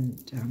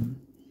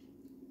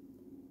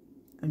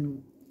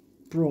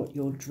brought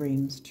your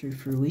dreams to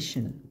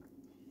fruition.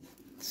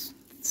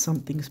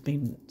 Something's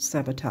been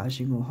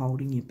sabotaging or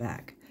holding you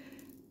back.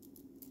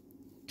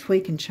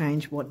 Tweak and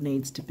change what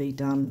needs to be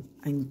done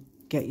and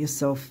get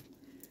yourself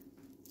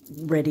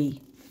ready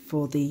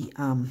for the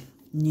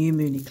new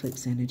moon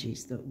eclipse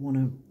energies that want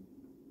to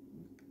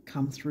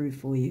come through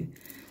for you.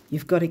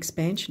 You've got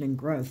expansion and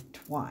growth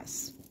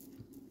twice.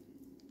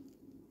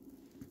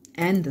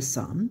 And the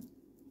sun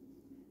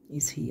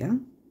is here.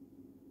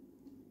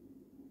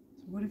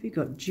 So what have you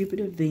got?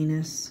 Jupiter,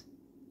 Venus,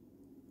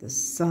 the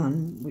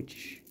sun,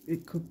 which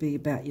it could be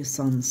about your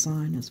sun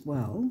sign as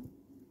well.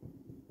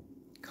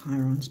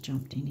 Chiron's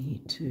jumped in here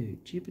too.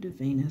 Jupiter,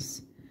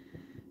 Venus,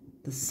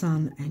 the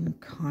sun and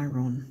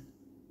Chiron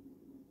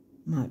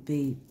might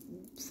be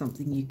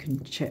something you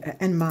can check.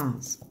 And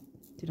Mars.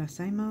 Did I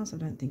say Mars? I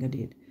don't think I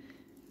did.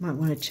 Might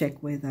want to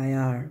check where they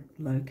are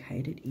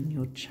located in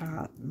your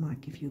chart. Might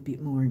give you a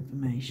bit more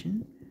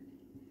information.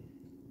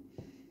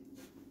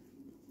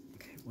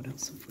 Okay, what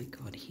else have we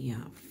got here?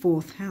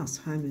 4th house,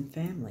 home and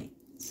family.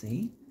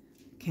 See?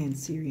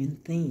 Cancerian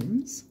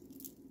themes.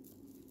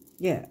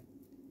 Yeah.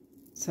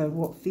 So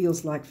what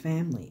feels like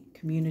family?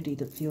 Community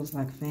that feels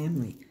like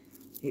family.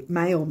 It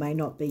may or may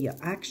not be your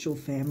actual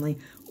family,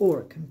 or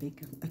it can be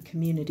a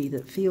community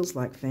that feels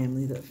like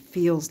family, that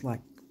feels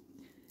like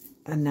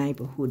a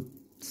neighbourhood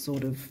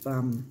sort of,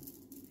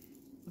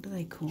 what do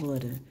they call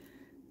it?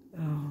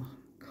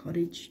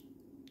 Cottage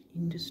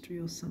industry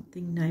or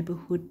something?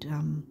 Neighbourhood,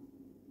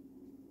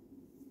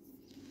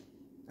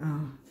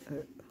 I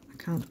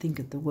can't think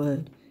of the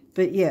word.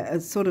 But yeah,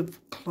 a sort of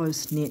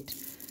close-knit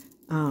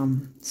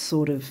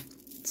sort of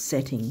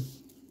setting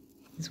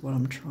is what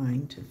I'm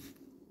trying to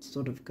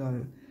sort of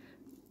go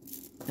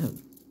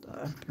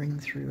bring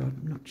through.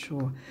 I'm not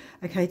sure.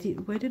 Okay,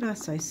 where did I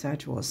say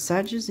Sag was?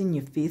 Sag is in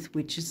your 5th,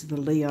 which is the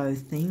Leo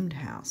themed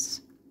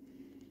house.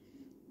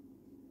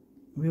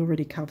 We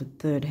already covered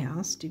 3rd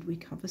house. Did we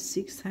cover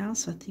 6th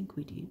house? I think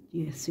we did.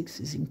 Yeah, 6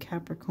 is in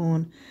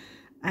Capricorn.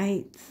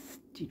 8th,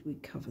 did we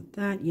cover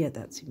that? Yeah,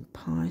 that's in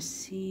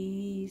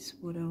Pisces.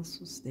 What else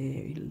was there?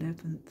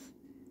 11th.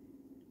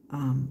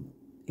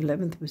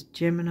 11th was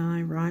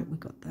Gemini, right? We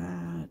got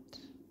that.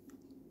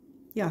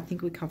 Yeah, I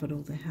think we covered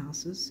all the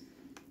houses.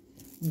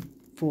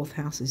 4th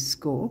house is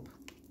Scorp.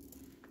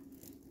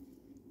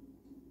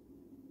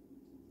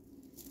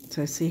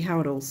 So see how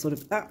it all sort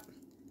of...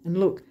 and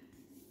look,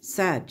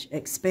 Sag,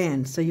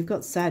 expand. So you've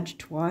got Sag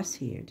twice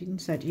here. Didn't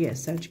Sag? Yeah,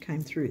 Sag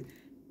came through.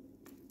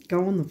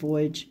 Go on the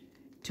voyage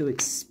to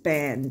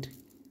expand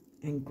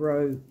and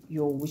grow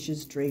your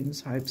wishes,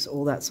 dreams, hopes,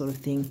 all that sort of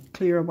thing.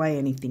 Clear away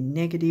anything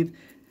negative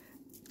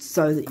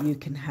so that you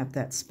can have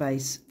that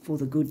space for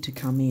the good to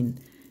come in.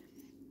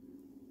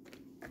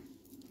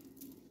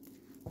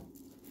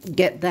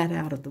 Get that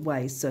out of the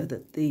way so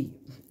that the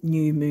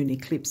new moon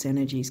eclipse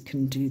energies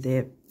can do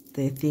their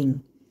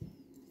thing.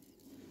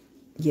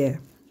 Yeah.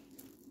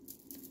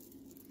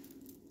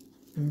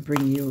 And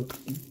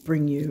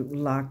bring you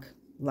luck,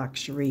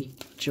 luxury,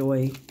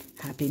 joy,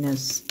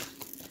 happiness.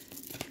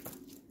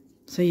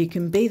 So you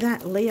can be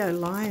that Leo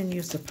lion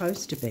you're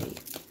supposed to be.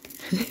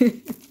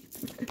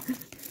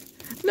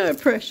 No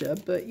pressure,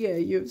 but yeah,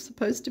 you're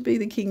supposed to be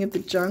the king of the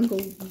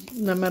jungle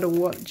no matter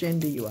what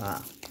gender you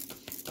are.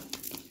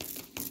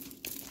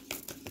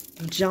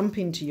 Jump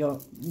into your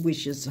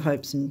wishes,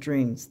 hopes and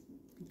dreams,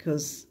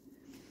 because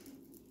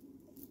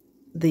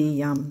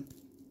the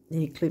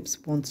eclipse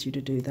wants you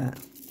to do that.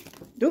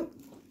 Oh,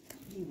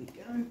 here we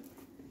go.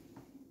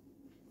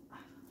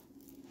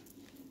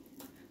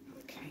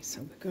 Okay,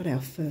 so we've got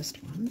our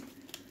first one.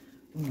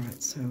 All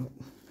right, so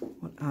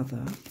what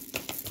other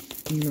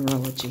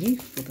numerology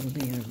for the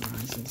Leo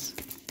risers?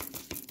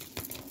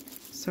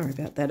 Sorry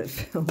about that, it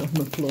fell on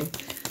the floor.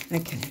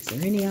 Okay, is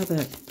there any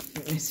other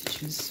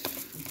messages?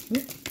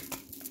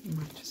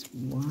 Just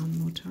one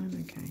more time,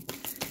 okay.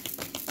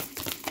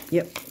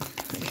 Yep,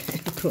 okay,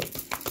 cool.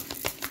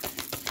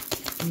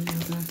 Any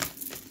other?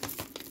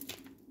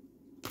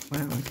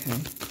 Wow, okay.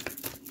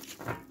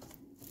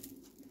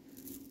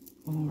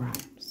 All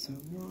right, so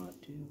what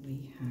do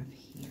we have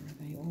here? Are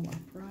they all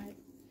upright?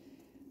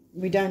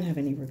 We don't have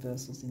any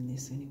reversals in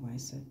this anyway,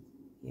 so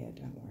yeah,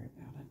 don't worry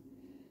about it.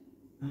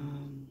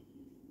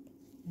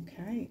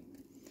 Okay,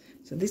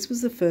 so this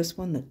was the first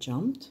one that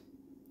jumped.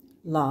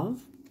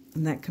 Love.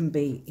 And that can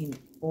be in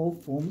all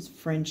forms,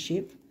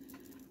 friendship.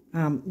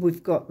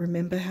 We've got,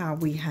 remember how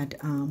we had,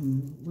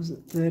 was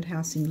it 3rd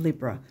house in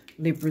Libra?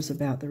 Libra's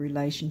about the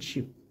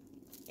relationship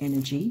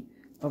energy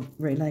of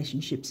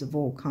relationships of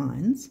all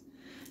kinds.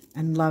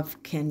 And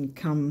love can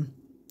come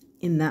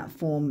in that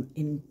form,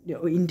 in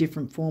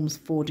different forms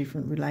for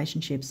different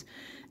relationships,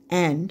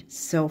 and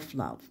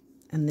self-love.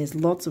 And there's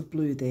lots of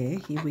blue there.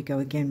 Here we go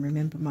again.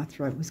 Remember, my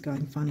throat was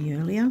going funny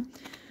earlier.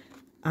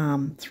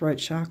 Throat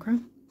chakra.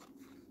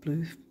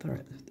 Blue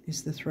throat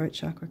is the throat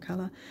chakra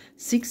colour.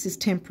 6 is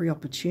temporary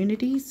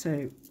opportunity.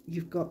 So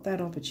you've got that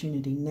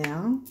opportunity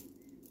now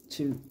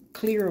to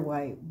clear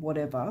away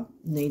whatever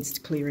needs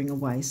clearing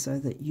away so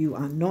that you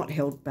are not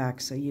held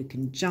back, so you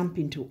can jump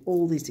into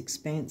all this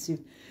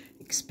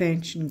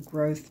expansion,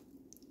 growth,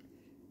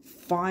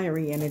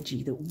 fiery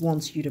energy that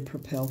wants you to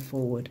propel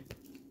forward.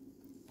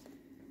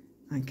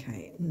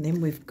 Okay, and then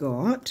we've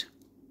got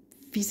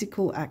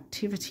physical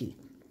activity.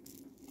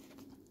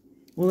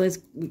 Well, there's,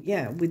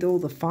 yeah, with all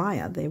the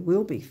fire, there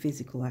will be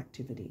physical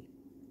activity.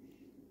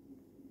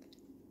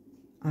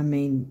 I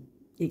mean,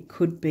 it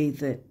could be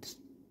that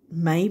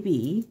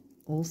maybe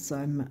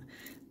also,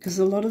 because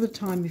a lot of the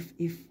time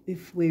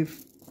if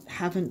we've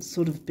haven't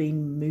sort of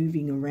been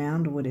moving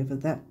around or whatever,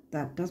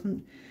 that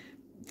doesn't,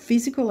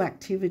 physical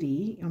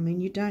activity, I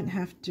mean, you don't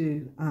have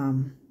to,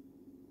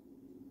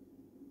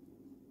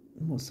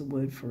 what's the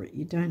word for it?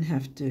 You don't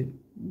have to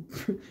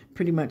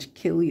pretty much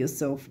kill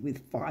yourself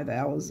with 5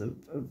 hours of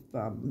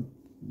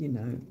you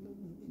know,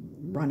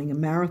 running a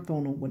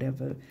marathon or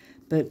whatever,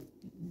 but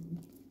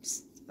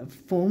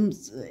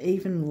forms,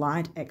 even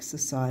light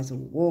exercise or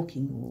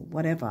walking or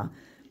whatever,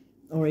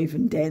 or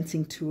even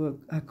dancing to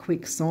a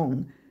quick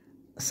song,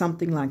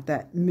 something like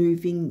that,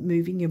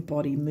 moving your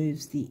body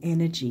moves the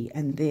energy,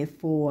 and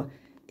therefore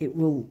it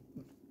will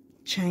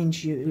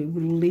change you, it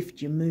will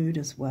lift your mood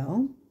as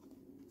well.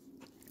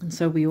 And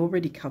so we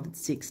already covered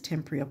 6,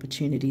 temporary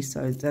opportunity,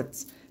 so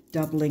that's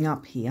doubling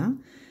up here.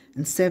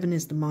 And 7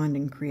 is the mind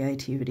and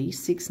creativity.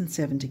 6 and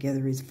 7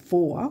 together is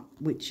 4,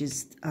 which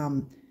is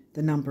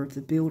the number of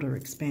the builder,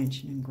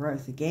 expansion and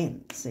growth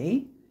again.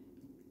 See?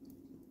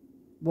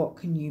 What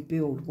can you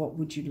build? What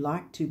would you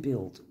like to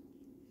build?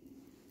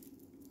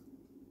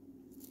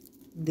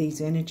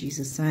 These energies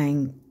are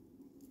saying,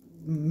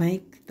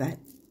 make that,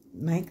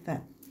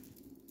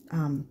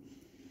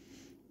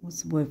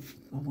 what's the word?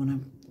 I want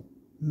to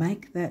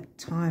make that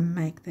time,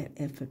 make that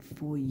effort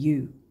for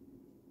you.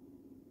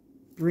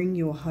 Bring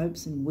your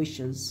hopes and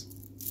wishes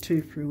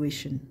to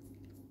fruition,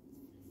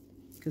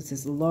 because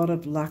there's a lot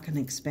of luck and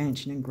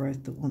expansion and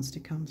growth that wants to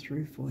come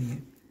through for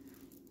you.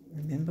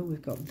 Remember,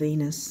 we've got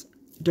Venus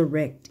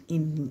direct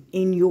in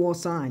your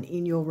sign,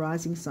 in your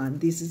rising sign.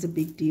 This is a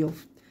big deal.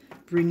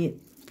 Bring it,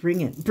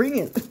 bring it, bring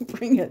it,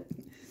 bring it.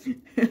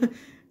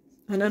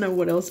 I don't know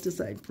what else to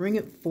say. Bring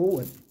it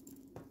forward.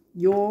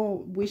 Your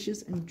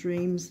wishes and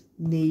dreams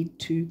need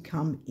to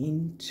come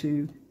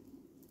into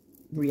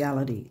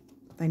reality.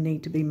 They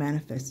need to be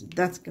manifested.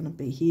 That's going to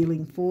be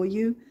healing for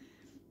you.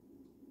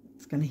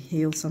 It's going to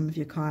heal some of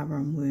your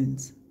Chiron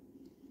wounds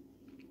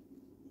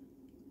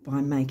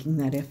by making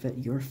that effort.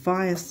 You're a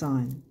fire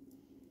sign.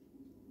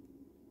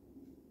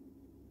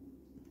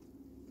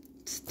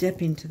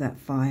 Step into that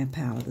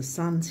firepower. The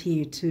sun's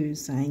here too,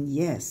 saying,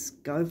 yes,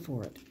 go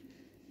for it.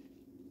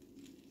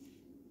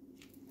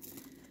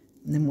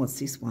 And then what's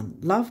this one?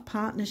 Love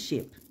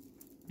partnership.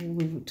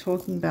 We were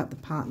talking about the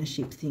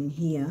partnership thing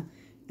here.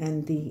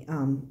 And the,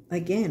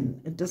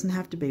 again, it doesn't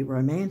have to be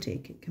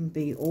romantic. It can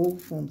be all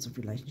forms of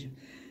relationship.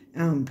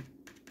 And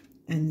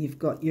you've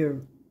got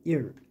your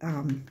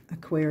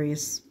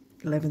Aquarius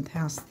 11th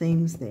house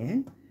themes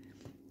there.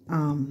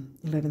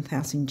 11th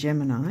house in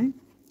Gemini.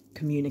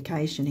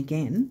 Communication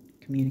again.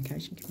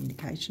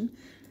 Communication.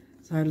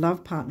 So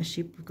love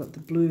partnership. We've got the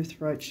blue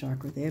throat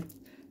chakra there.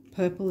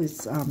 Purple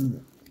is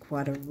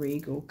quite a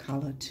regal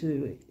colour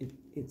too.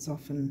 It's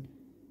often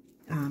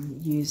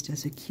used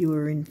as a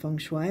cure in feng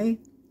shui.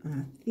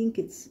 I think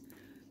it's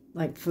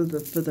like for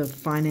the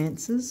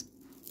finances.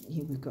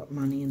 Here we've got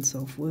money and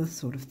self-worth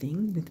sort of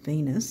thing with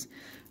Venus.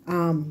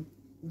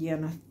 Yeah,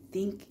 and I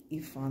think,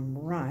 if I'm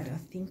right, I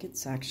think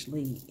it's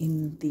actually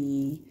in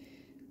the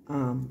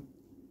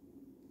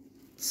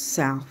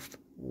southeast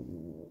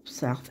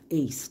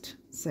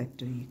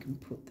sector. You can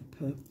put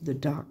the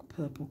dark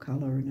purple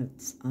colour, and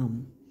it's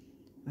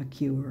a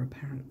cure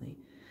apparently.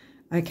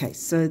 Okay,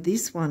 so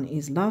this one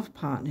is love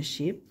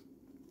partnership.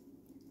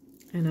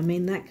 And I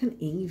mean, that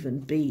can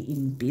even be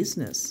in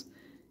business.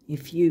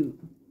 If you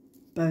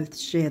both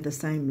share the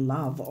same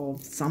love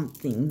of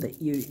something that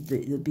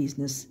the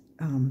business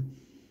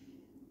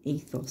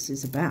ethos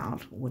is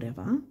about, or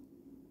whatever. I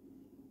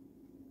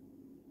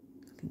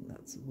think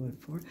that's the word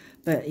for it.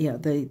 But yeah,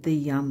 the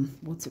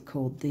what's it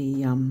called?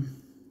 The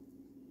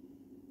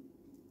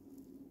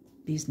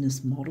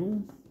business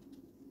model.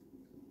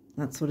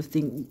 That sort of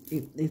thing,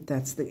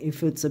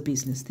 if it's a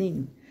business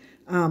thing.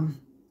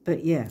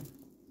 But yeah.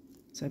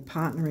 So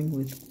partnering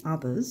with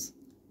others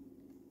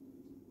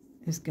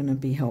is going to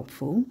be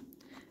helpful.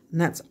 And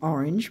that's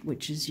orange,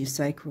 which is your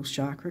sacral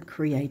chakra,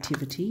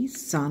 creativity,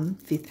 sun,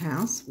 5th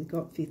house. We've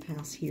got 5th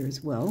house here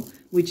as well,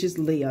 which is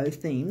Leo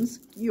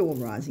themes, your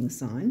rising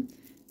sign.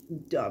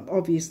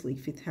 Obviously,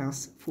 5th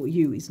house for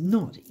you is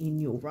not in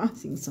your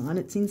rising sign.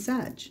 It's in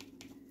Sag.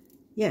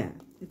 Yeah,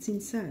 it's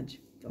in Sag.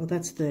 Oh,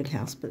 that's third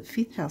house, but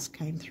fifth house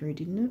came through,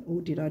 didn't it?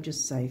 Or did I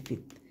just say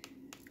fifth?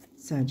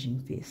 Sag in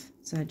fifth.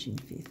 Sag in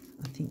fifth.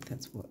 I think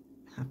that's what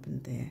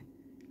happened there.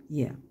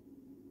 Yeah.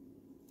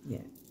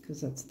 Yeah,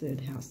 because that's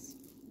third house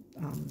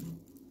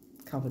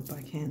covered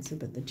by Cancer,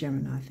 but the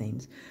Gemini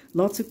themes.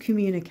 Lots of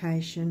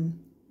communication,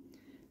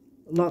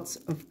 lots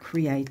of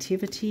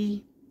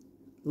creativity,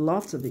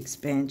 lots of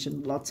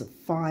expansion, lots of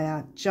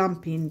fire.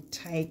 Jump in,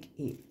 take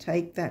it.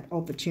 Take that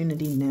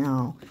opportunity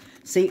now.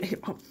 See,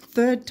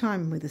 third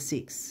time with a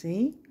 6,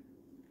 see?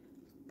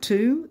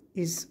 2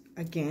 is,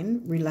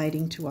 again,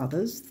 relating to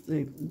others,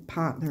 the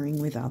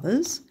partnering with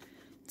others.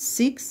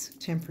 6,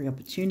 temporary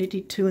opportunity.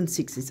 2 and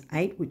 6 is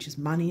 8, which is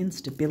money and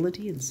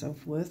stability and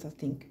self-worth, I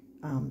think,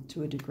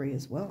 to a degree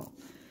as well.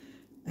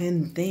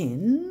 And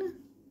then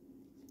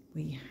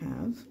we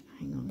have,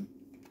 hang on,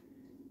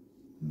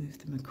 move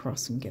them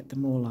across and get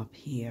them all up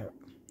here,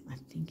 I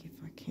think, if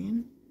I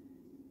can.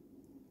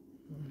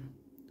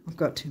 I've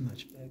got too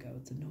much Virgo,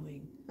 it's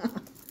annoying.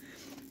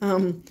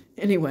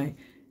 Anyway,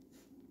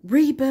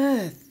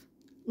 rebirth.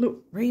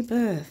 Look,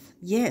 rebirth.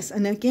 Yes,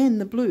 and again,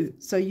 the blue.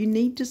 So you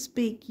need to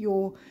speak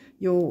your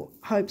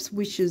hopes,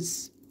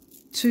 wishes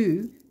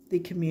to the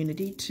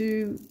community,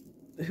 to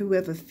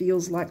whoever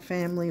feels like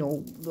family,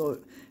 or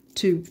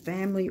to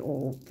family,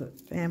 or the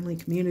family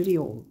community,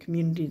 or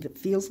community that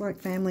feels like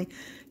family.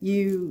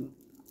 You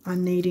are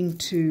needing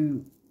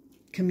to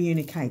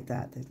communicate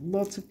that. There's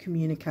lots of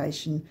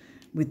communication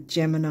with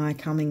Gemini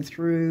coming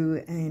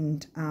through,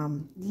 and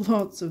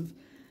lots of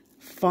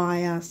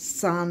fire,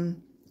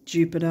 sun,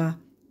 Jupiter,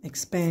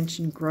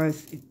 expansion,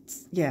 growth.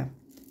 It's, yeah,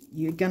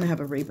 you're going to have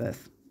a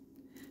rebirth.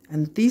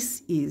 And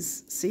this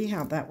is, see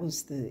how that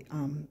was the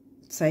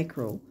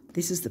sacral?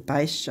 This is the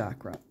base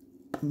chakra.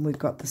 And we've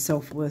got the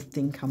self-worth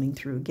thing coming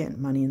through again,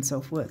 money and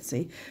self-worth.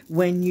 See,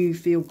 when you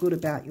feel good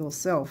about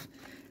yourself,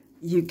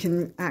 you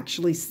can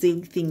actually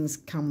see things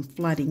come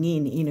flooding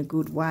in a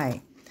good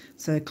way.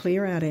 So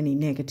clear out any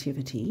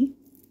negativity,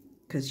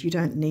 because you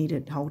don't need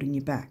it holding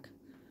you back.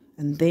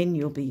 And then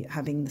you'll be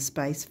having the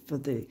space for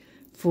the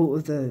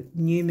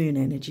new moon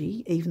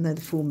energy. Even though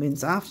the full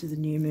moon's after the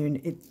new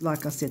moon, it,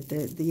 like I said,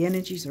 the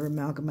energies are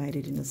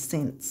amalgamated in a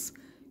sense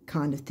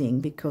kind of thing,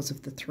 because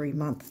of the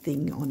 3-month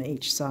thing on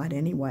each side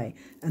anyway,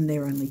 and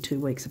they're only 2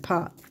 weeks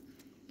apart.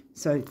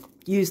 So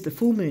use the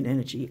full moon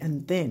energy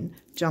and then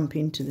jump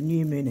into the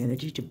new moon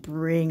energy to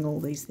bring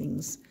all these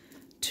things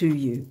to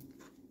you.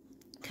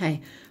 Okay,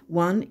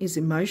 1 is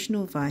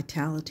emotional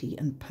vitality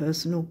and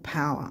personal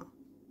power,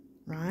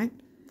 right?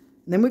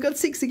 And then we've got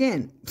 6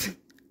 again.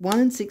 1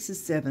 and 6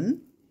 is 7,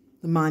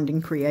 the mind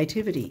and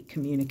creativity,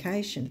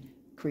 communication,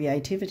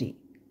 creativity.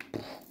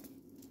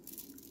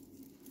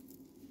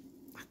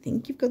 I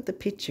think you've got the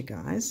picture,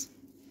 guys.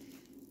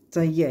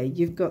 So, yeah,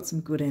 you've got some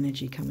good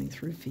energy coming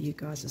through for you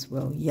guys as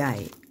well.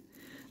 Yay.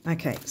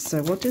 Okay,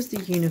 so what does the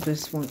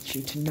universe want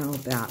you to know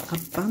about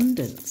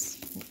abundance?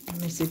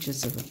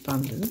 Messages of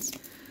abundance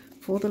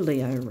for the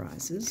Leo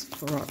risers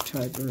for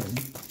October, and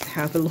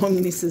however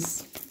long this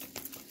is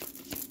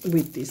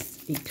with this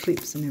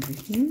eclipse and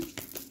everything.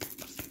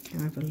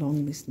 However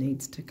long this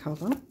needs to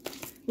cover.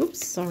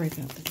 Whoops, sorry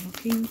about the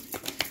knocking.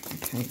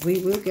 Okay,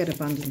 we will get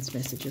abundance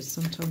messages.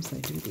 Sometimes they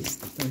do this,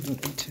 that they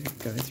want me to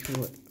go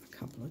through it a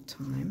couple of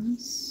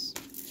times.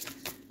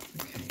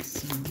 Okay,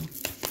 so...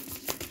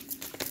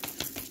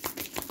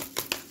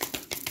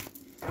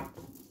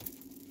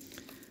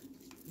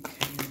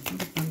 okay,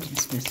 what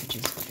abundance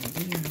messages for the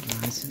Leo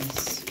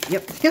risers?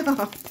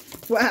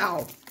 Yep,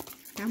 wow,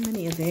 how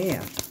many are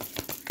there?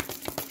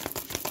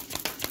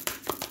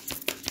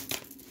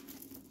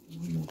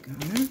 One more go,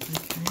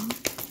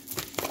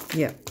 okay.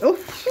 Yeah, oh!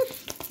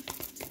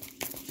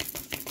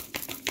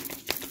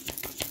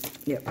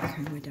 Yep,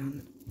 okay, we're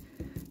done.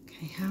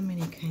 Okay, how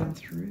many came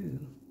through?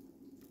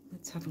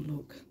 Let's have a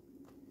look.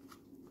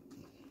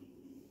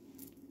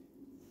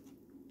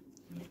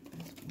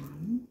 There's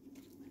one,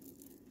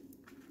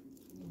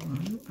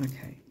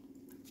 okay.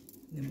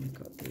 Then we've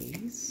got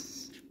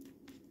these.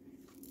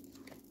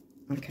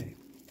 Okay.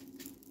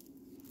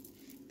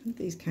 I think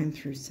these came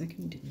through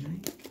second,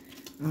 didn't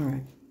they? All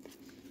right.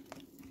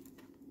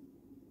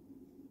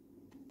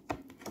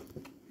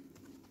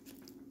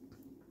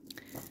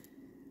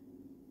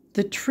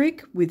 The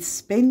trick with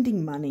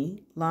spending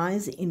money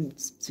lies in,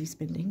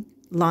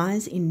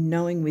 lies in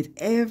knowing with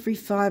every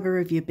fibre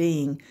of your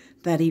being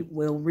that it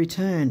will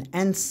return,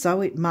 and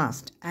so it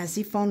must, as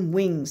if on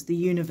wings, the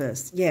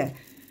universe. Yeah,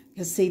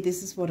 because see,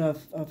 this is what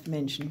I've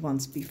mentioned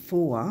once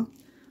before.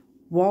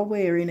 While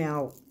we're in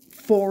our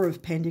 4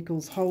 of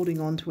Pentacles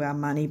holding on to our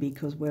money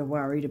because we're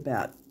worried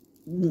about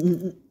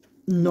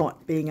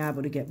not being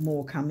able to get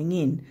more coming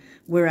in,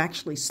 we're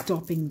actually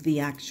stopping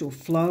the actual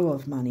flow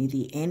of money,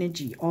 the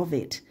energy of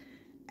it.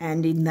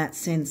 And in that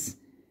sense,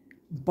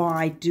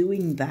 by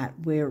doing that,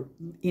 we're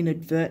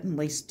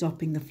inadvertently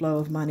stopping the flow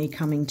of money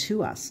coming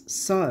to us.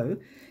 So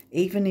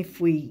even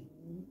if we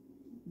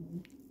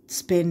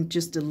spend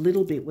just a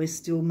little bit, we're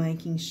still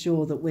making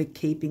sure that we're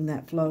keeping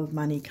that flow of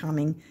money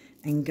coming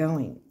and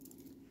going.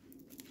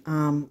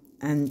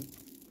 And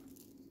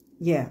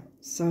yeah,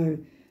 so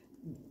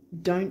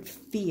don't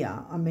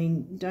fear. I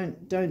mean,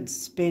 don't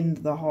spend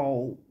the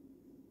whole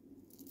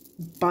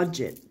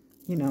budget,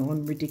 you know,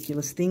 on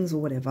ridiculous things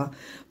or whatever,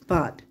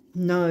 but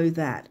know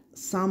that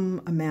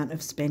some amount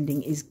of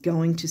spending is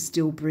going to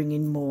still bring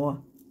in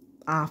more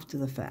after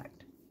the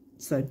fact.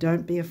 So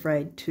don't be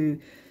afraid to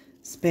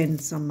spend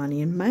some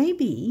money. And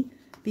maybe,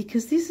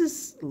 because this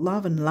is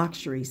love and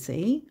luxury,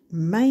 see,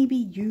 maybe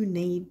you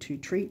need to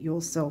treat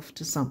yourself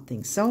to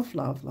something.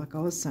 Self-love, like I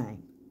was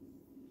saying.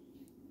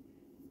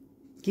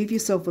 Give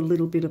yourself a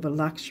little bit of a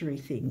luxury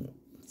thing,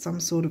 some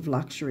sort of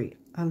luxury.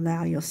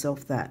 Allow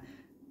yourself that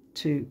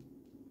to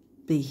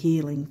be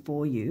healing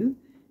for you,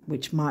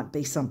 which might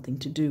be something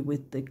to do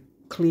with the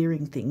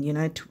clearing thing, you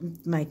know,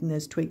 making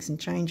those tweaks and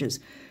changes.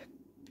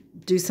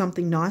 Do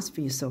something nice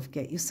for yourself.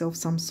 Get yourself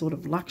some sort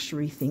of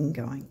luxury thing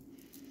going.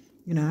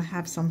 You know,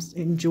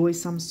 enjoy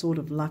some sort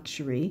of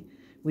luxury,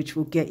 which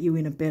will get you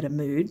in a better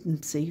mood.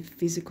 And see,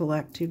 physical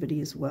activity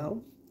as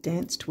well.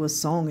 Dance to a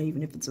song,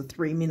 even if it's a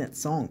 3-minute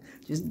song.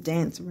 Just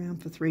dance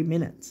around for 3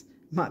 minutes.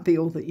 Might be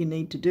all that you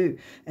need to do.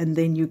 And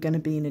then you're going to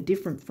be in a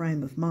different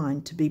frame of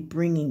mind to be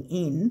bringing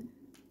in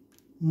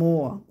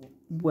more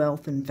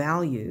wealth and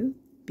value,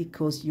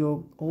 because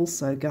you're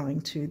also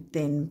going to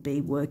then be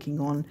working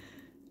on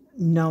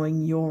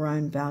knowing your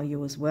own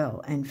value as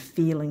well and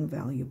feeling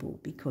valuable,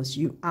 because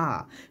you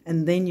are.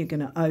 And then you're going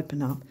to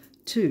open up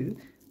to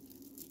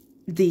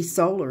the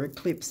solar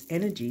eclipse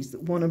energies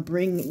that want to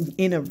bring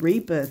in a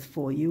rebirth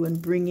for you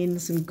and bring in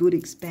some good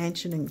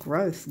expansion and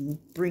growth and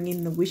bring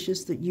in the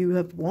wishes that you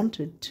have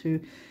wanted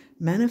to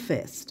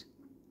manifest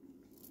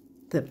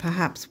that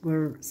perhaps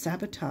were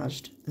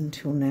sabotaged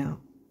until now.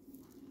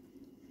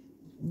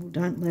 Well,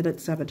 don't let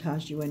it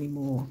sabotage you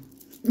anymore.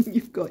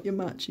 You've got your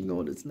marching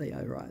orders,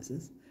 Leo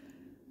risers.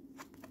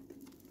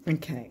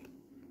 Okay.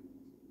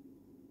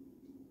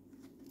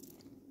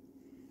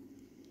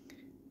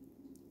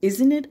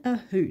 Isn't it a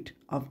hoot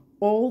of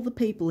all the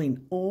people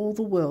in all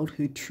the world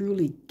who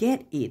truly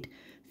get it?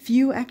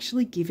 Few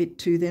actually give it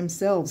to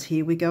themselves.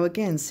 Here we go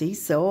again. See,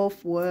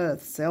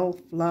 self-worth,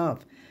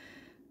 self-love.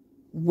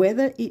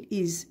 Whether it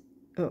is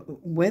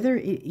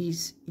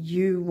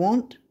you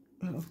want,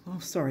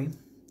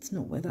 it's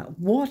not whether,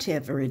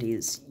 whatever it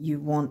is you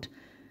want,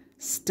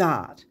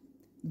 start.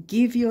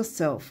 Give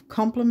yourself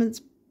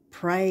compliments,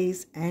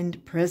 praise,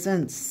 and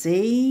presence.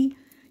 See?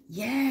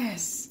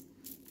 Yes.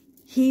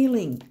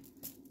 Healing.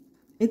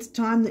 It's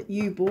time that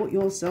you bought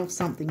yourself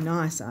something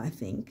nice, I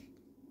think.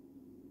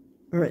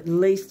 Or at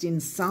least in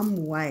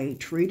some way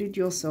treated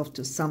yourself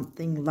to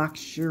something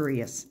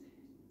luxurious.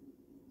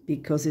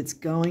 Because it's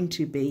going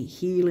to be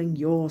healing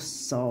your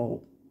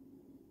soul.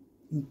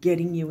 And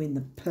getting you in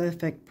the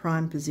perfect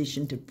prime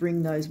position to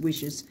bring those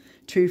wishes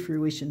to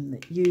fruition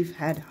that you've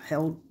had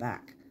held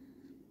back.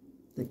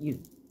 That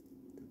you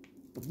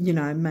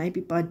know,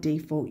 maybe by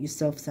default you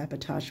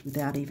self-sabotage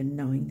without even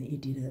knowing that you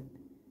did it.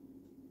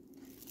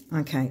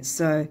 Okay,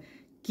 so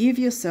give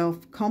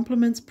yourself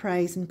compliments,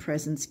 praise, and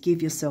presence.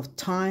 Give yourself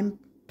time,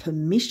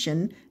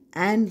 permission,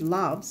 and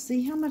love.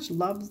 See how much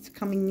love is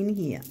coming in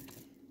here.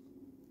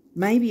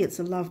 Maybe it's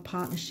a love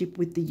partnership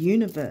with the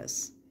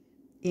universe,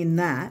 in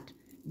that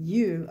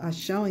you are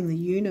showing the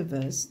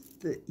universe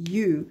that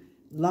you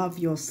love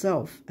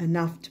yourself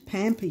enough to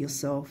pamper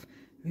yourself,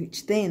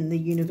 which then the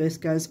universe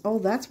goes, oh,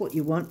 that's what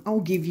you want. I'll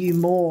give you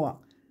more.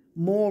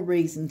 More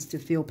reasons to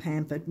feel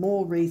pampered,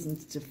 more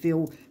reasons to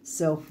feel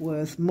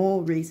self-worth,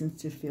 more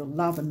reasons to feel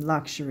love and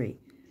luxury.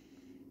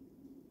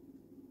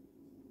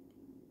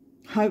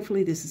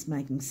 Hopefully this is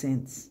making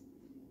sense.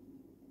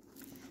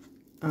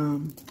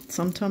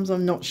 Sometimes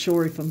I'm not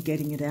sure if I'm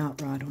getting it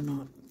out right or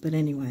not. But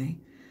anyway,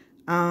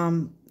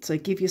 so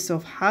give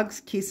yourself hugs,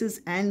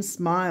 kisses, and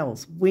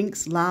smiles,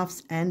 winks,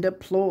 laughs, and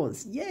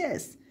applause.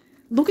 Yes.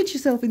 Look at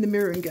yourself in the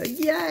mirror and go,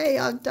 yay,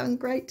 I've done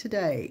great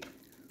today.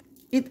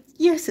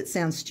 Yes, it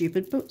sounds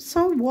stupid, but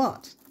so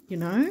what, you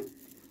know?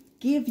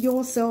 Give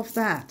yourself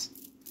that.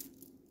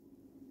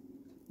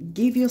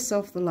 Give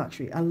yourself the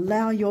luxury.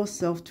 Allow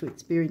yourself to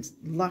experience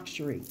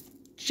luxury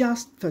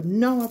just for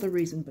no other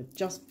reason but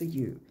just for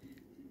you.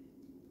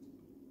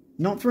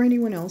 Not for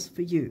anyone else,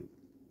 for you.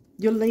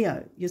 You're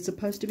Leo. You're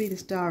supposed to be the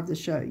star of the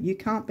show. You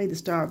can't be the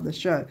star of the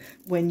show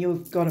when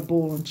you've got a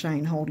ball and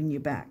chain holding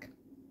you back,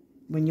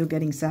 when you're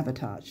getting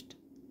sabotaged.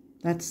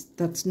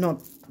 That's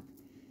not...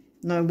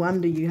 No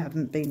wonder you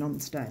haven't been on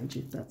stage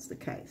if that's the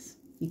case.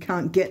 You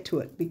can't get to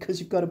it because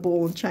you've got a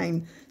ball and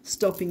chain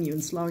stopping you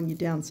and slowing you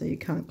down, so you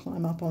can't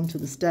climb up onto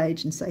the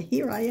stage and say,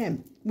 here I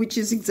am, which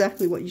is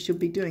exactly what you should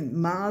be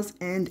doing. Mars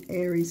and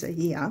Aries are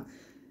here,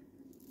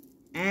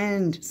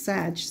 and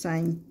Sag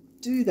saying,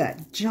 do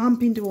that.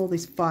 Jump into all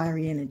this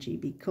fiery energy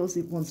because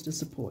it wants to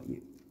support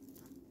you.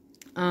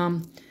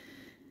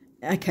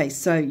 Okay,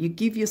 so you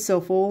give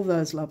yourself all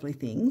those lovely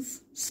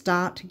things.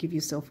 Start to give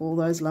yourself all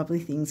those lovely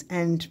things.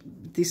 And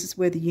this is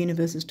where the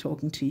universe is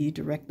talking to you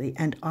directly.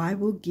 And I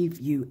will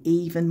give you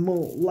even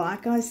more.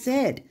 Like I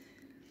said,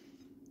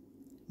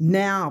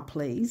 now,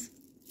 please.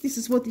 This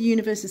is what the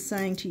universe is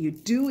saying to you.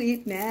 Do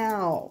it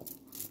now.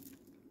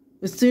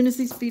 As soon as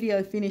this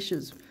video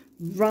finishes,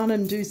 run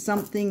and do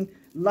something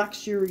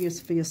luxurious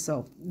for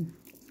yourself.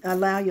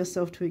 Allow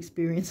yourself to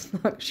experience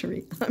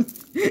luxury.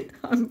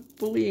 I'm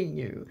bullying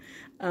you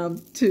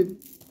to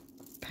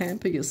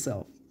pamper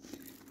yourself.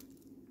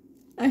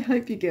 I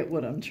hope you get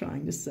what I'm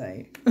trying to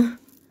say.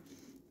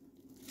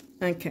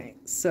 Okay,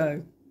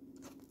 so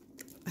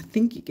I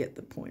think you get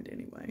the point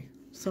anyway.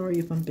 Sorry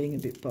if I'm being a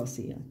bit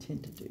bossy. I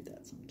tend to do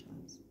that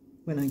sometimes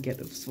when I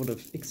get sort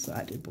of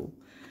excitable.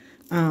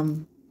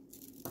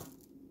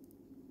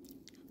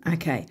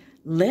 Okay,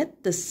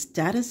 let the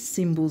status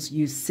symbols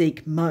you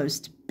seek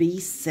most be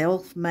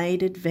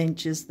self-made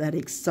adventures that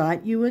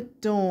excite you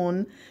at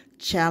dawn,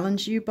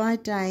 challenge you by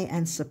day,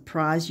 and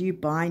surprise you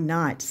by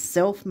night.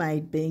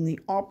 Self-made being the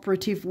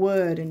operative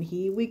word. And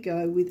here we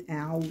go with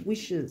our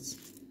wishes.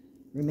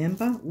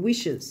 Remember,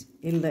 wishes,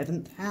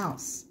 11th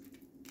house.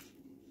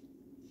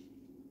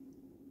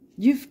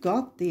 You've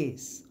got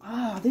this.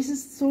 This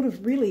is sort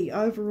of really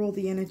overall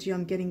the energy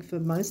I'm getting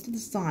for most of the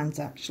signs,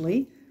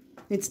 actually.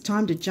 It's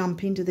time to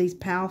jump into these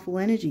powerful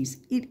energies.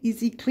 It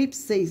is eclipse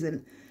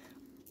season.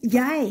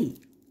 Yay!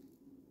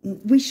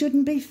 We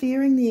shouldn't be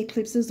fearing the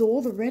eclipses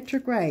or the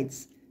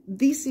retrogrades.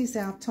 This is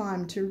our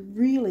time to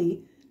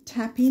really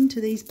tap into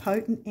these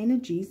potent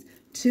energies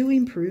to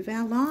improve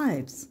our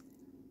lives.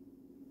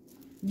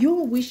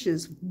 Your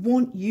wishes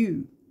want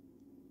you,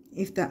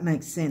 if that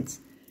makes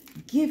sense.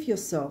 Give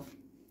yourself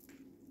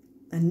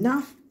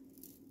enough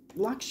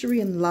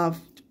luxury and love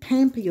to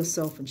pamper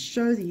yourself and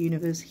show the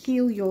universe,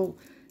 heal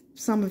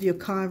some of your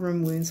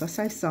Chiron wounds. I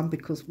say some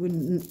because,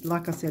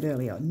 like I said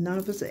earlier, none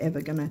of us are ever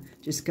going to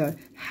just go,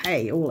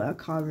 hey, all our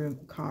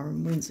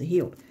Chiron wounds are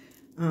healed.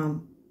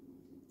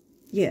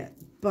 It's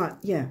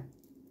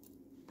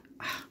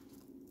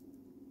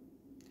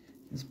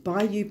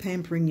by you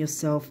pampering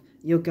yourself,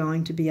 you're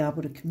going to be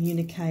able to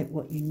communicate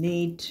what you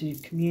need to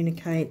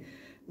communicate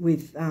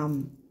with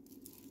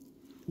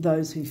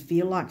those who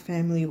feel like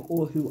family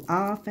or who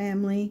are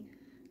family,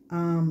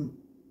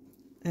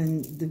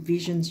 and the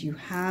visions you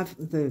have,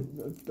 the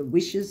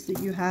wishes that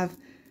you have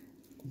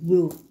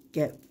will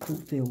get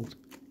fulfilled.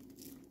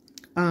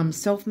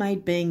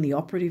 Self-made being the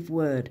operative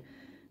word.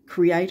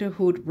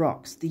 Creatorhood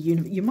rocks.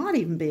 You might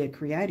even be a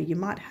creator. You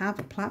might have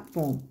a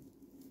platform.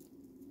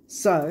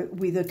 So,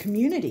 with a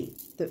community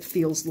that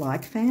feels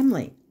like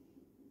family.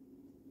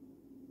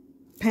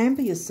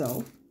 Pamper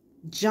yourself,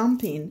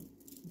 jump in,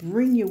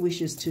 bring your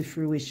wishes to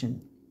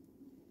fruition.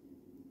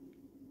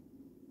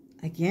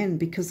 Again,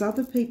 because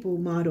other people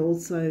might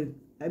also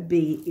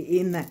be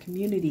in that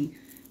community,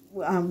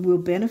 will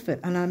benefit.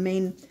 And I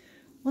mean,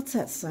 what's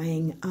that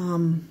saying?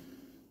 I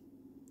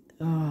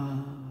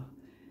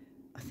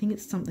think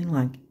it's something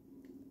like,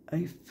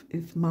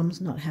 if mum's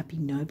not happy,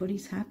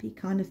 nobody's happy,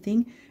 kind of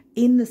thing.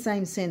 In the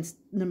same sense,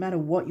 no matter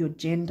what your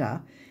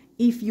gender,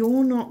 if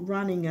you're not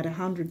running at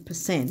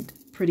 100%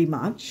 pretty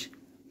much,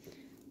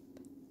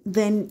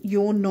 then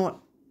you're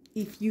not,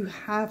 if you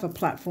have a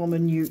platform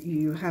and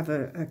you have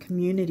a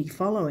community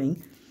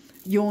following,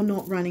 you're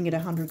not running at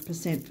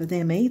 100% for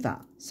them either.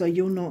 So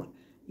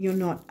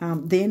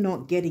they're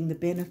not getting the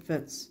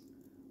benefits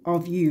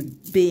of you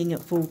being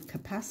at full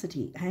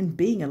capacity. And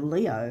being a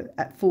Leo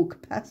at full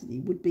capacity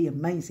would be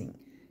amazing.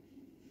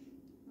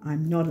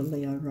 I'm not a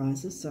Leo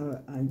riser,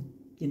 so I,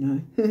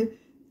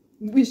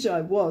 wish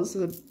I was.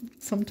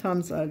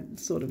 Sometimes I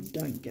sort of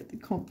don't get the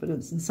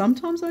confidence, and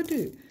sometimes I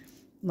do,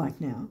 like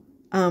now.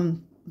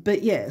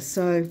 But yeah,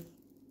 so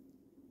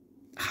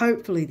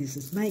hopefully this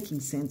is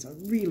making sense. I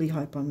really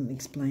hope I'm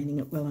explaining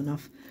it well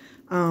enough.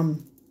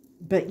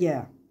 But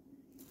yeah,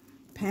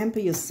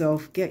 pamper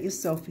yourself, get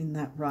yourself in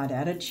that right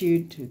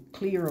attitude to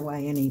clear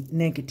away any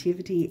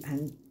negativity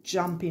and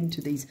jump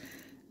into these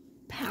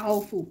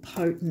powerful,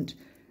 potent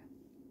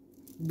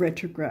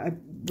retrograde,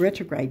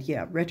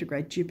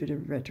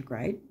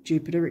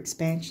 Jupiter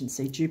expansion.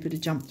 See, Jupiter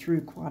jumped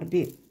through quite a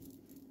bit.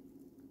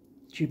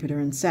 Jupiter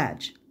and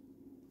Sag,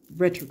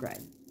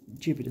 retrograde.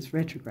 Jupiter's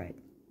retrograde.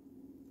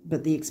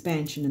 But the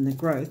expansion and the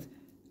growth,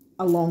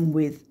 along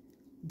with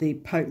the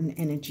potent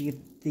energy of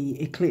the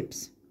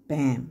eclipse,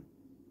 bam.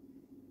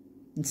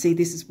 And see,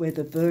 this is where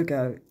the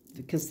Virgo,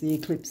 because the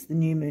eclipse, the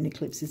new moon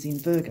eclipse is in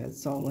Virgo,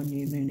 solar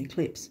new moon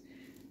eclipse,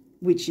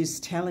 which is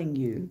telling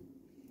you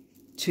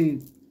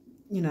to,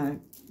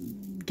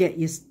 get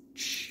your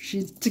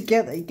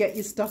together, get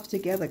your stuff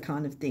together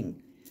kind of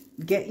thing.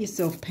 Get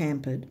yourself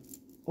pampered,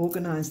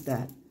 organize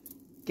that,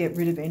 get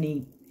rid of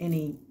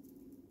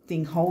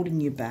anything holding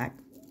you back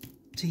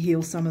to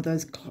heal some of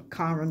those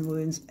Chiron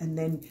wounds, and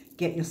then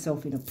get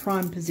yourself in a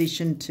prime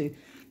position to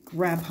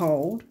grab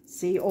hold.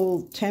 See,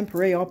 all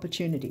temporary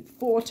opportunity.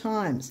 4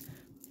 times.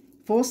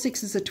 4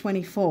 6s are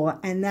 24,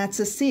 and that's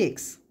a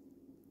 6.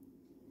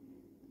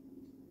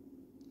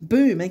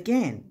 Boom,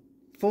 again.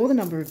 For the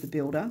number of the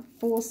builder,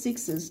 4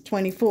 6s,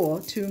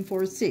 24, 2 and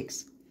 4 is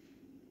 6.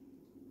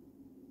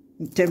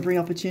 Temporary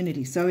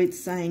opportunity. So it's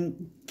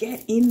saying,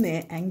 get in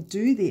there and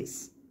do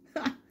this.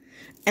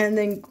 and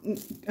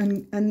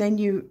then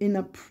you're in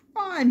a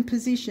prime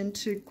position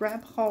to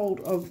grab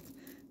hold of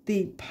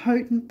the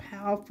potent,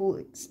 powerful,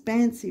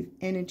 expansive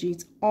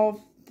energies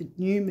of the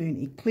new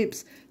moon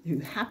eclipse, who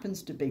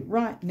happens to be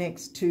right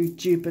next to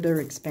Jupiter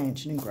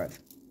expansion and growth.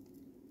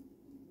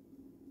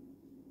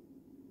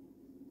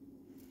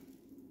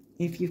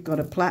 If you've got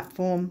a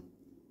platform,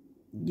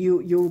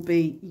 you'll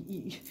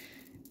be,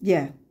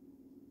 yeah,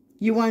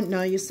 you won't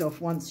know yourself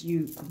once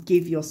you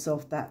give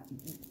yourself that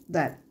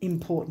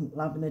important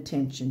love and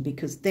attention,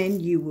 because then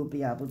you will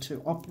be able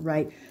to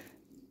operate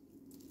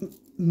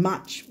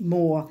much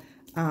more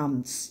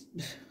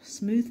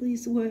smoothly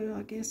is the word,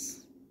 I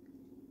guess,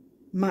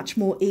 much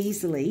more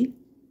easily,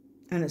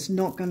 and it's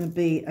not going to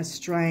be a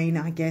strain,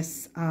 I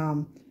guess,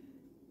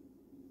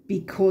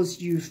 because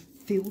you've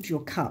filled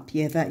your cup.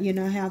 Yeah, that, you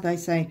know how they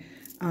say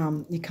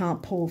you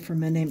can't pour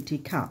from an empty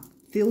cup.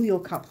 Fill your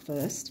cup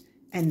first,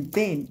 and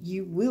then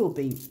you will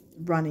be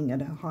running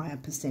at a higher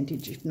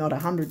percentage, if not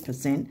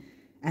 100%.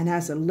 And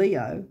as a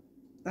Leo,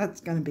 that's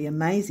going to be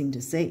amazing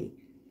to see.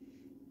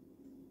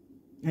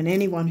 And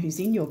anyone who's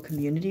in your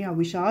community, I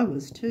wish I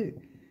was too,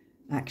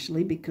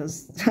 actually,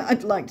 because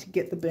I'd like to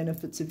get the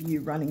benefits of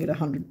you running at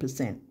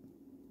 100%.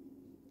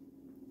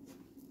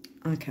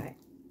 Okay.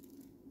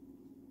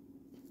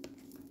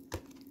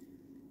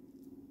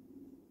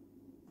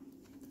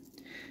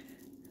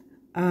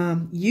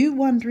 You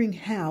wondering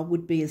how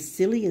would be as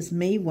silly as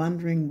me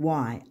wondering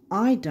why.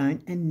 I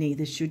don't, and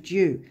neither should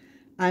you.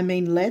 I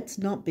mean, let's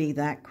not be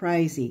that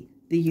crazy.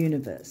 The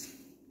universe.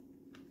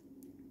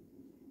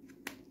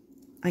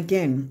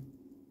 Again,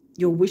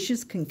 your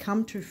wishes can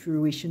come to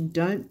fruition.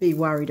 Don't be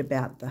worried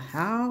about the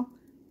how.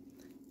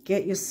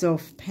 Get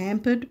yourself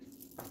pampered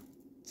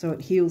so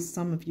it heals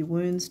some of your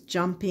wounds.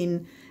 Jump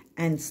in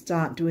and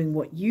start doing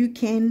what you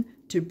can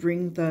to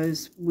bring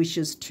those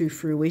wishes to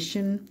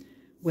fruition,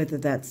 whether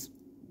that's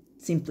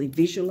simply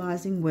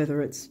visualizing,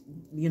 whether it's,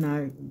 you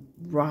know,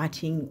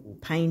 writing or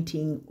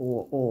painting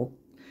or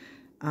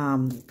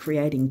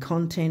creating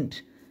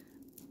content,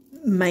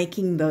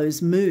 making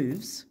those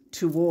moves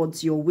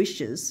towards your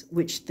wishes,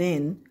 which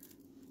then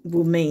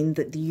will mean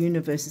that the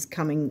universe is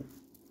coming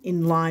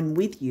in line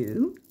with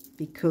you,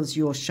 because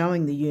you're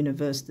showing the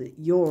universe that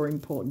you're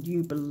important.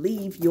 You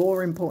believe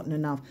you're important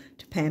enough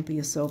to pamper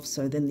yourself,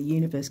 so then the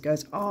universe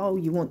goes, oh,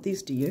 you want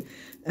this, do you?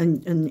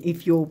 And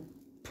if you're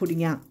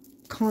putting out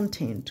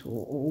content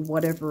or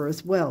whatever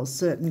as well,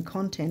 certain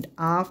content,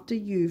 after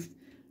you've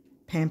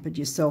pampered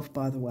yourself,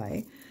 by the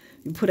way,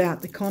 you put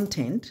out the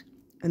content,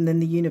 and then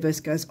the universe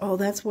goes, oh,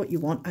 that's what you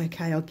want.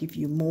 Okay, I'll give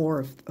you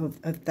more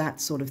of that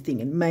sort of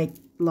thing, and make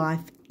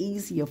life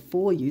easier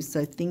for you,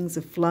 so things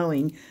are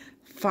flowing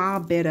far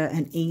better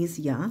and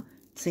easier.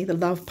 See the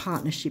love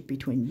partnership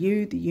between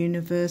you, the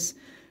universe,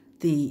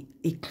 the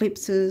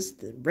eclipses,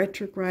 the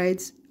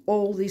retrogrades,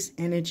 all this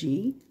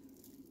energy,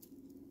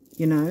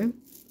 you know,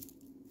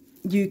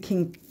 you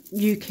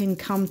can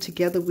come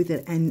together with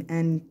it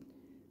and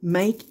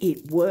make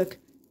it work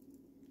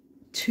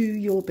to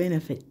your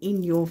benefit,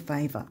 in your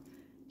favor.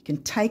 You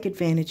can take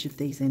advantage of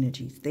these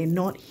energies. They're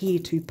not here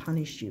to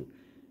punish you.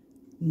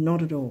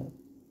 Not at all.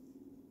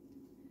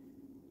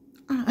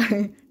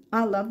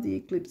 I love the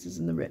eclipses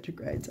and the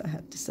retrogrades, I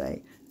have to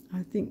say.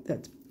 I think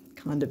that's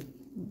kind of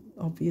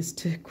obvious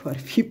to quite a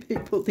few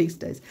people these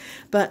days.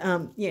 But,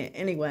 yeah,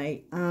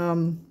 anyway,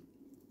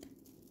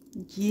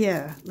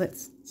 yeah,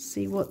 let's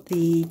see what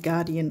the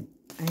guardian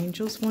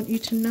angels want you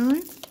to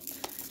know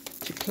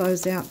to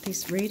close out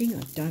this reading.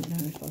 I don't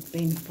know if I've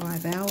been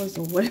 5 hours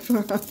or whatever.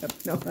 I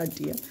have no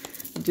idea.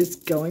 I'm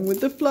just going with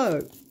the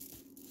flow.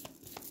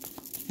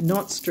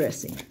 Not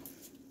stressing.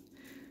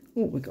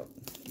 Oh, we got...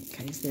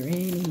 Okay, is there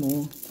any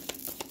more?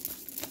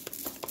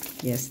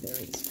 Yes, there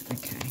is.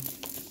 Okay.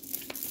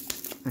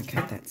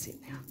 Okay, that's it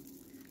now.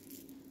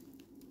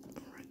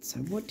 All right, so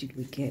what did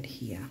we get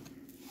here?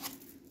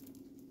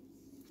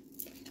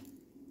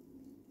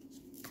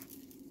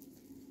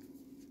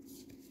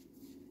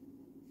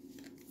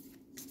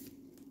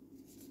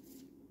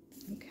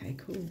 Okay,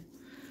 cool.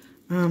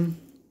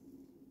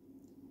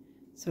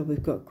 So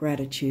we've got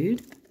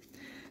gratitude.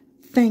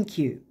 Thank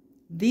you.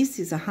 This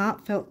is a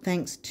heartfelt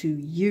thanks to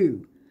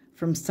you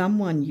from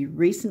someone you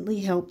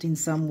recently helped in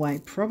some way,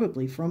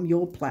 probably from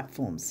your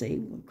platform.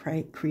 See,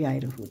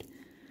 creatorhood.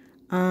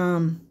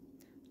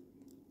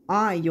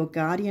 I, your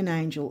guardian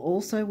angel,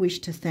 also wish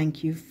to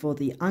thank you for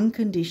the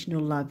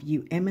unconditional love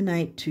you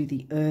emanate to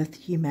the earth,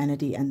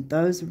 humanity, and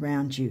those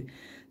around you.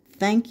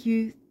 Thank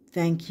you,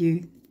 thank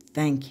you,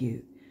 thank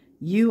you.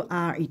 You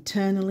are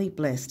eternally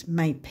blessed.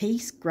 May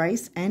peace,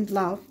 grace, and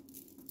love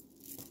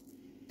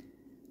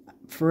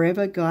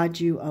forever guide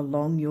you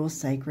along your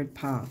sacred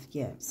path.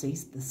 Yeah, see,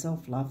 the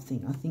self-love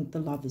thing. I think the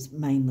love is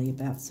mainly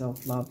about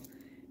self-love,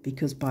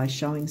 because by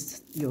showing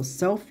your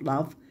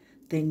self-love,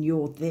 then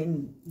you're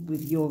then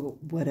with your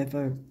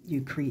whatever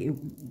you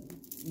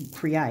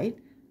create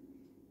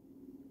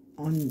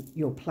on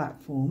your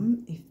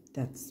platform, if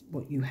that's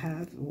what you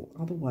have, or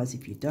otherwise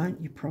if you don't,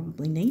 you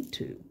probably need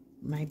to.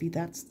 Maybe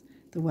that's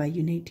the way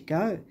you need to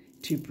go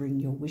to bring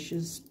your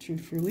wishes to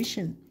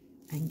fruition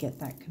and get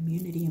that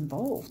community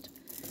involved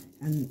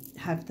and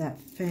have that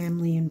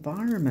family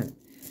environment.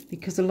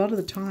 Because a lot of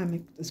the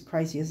time, as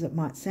crazy as it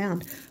might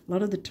sound, a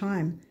lot of the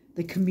time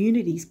the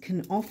communities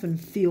can often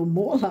feel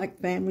more like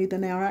family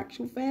than our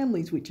actual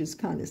families, which is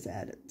kind of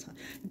sad at times.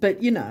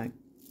 But, you know,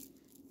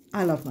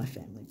 I love my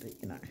family, but,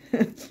 you know,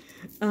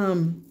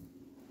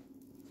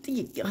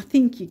 I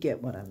think you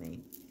get what I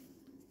mean.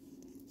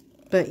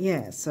 But,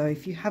 yeah, so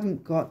if you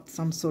haven't got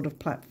some sort of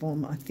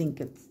platform, I think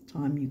it's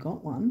time you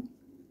got one.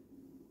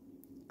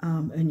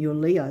 And you're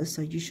Leo,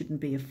 so you shouldn't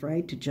be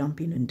afraid to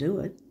jump in and do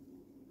it.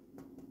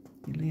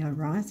 You're Leo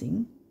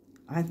rising.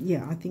 I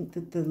think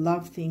that the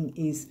love thing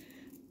is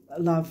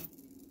love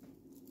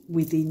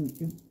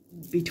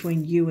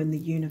between you and the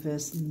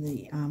universe and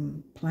the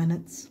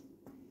planets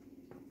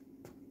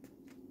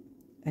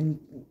and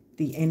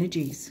the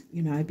energies,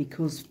 you know,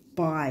 because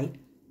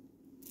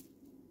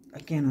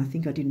again, I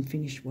think I didn't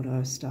finish what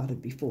I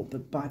started before,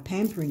 but by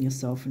pampering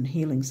yourself and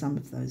healing some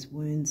of those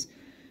wounds,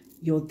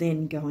 you're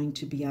then going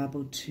to be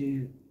able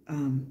to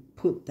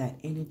put that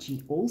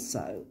energy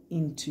also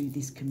into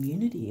this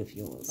community of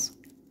yours.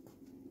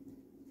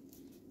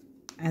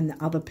 And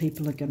the other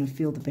people are going to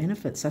feel the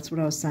benefits. That's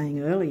what I was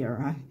saying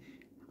earlier.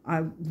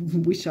 I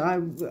wish I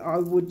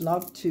would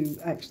love to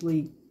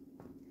actually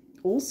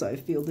also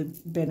feel the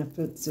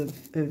benefits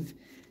of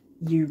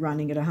you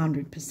running at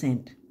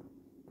 100%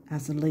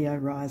 as a Leo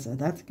riser.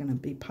 That's going to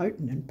be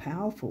potent and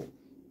powerful.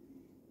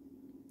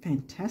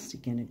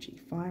 Fantastic energy,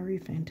 fiery,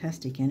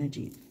 fantastic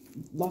energy.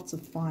 Lots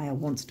of fire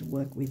wants to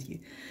work with you.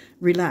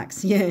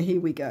 Relax. Yeah,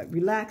 here we go.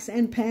 Relax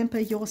and pamper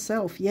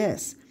yourself.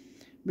 Yes.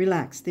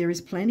 Relax. There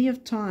is plenty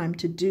of time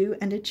to do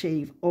and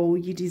achieve all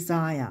you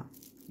desire,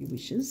 your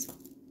wishes.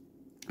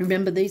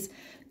 Remember these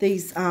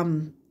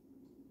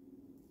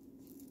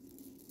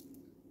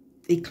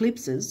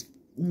eclipses,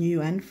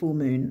 new and full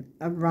moon,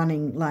 are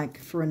running like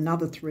for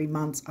another 3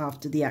 months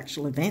after the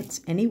actual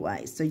events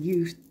anyway. So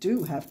you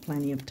do have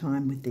plenty of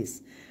time with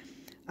this.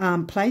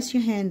 Place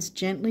your hands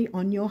gently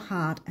on your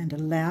heart and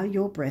allow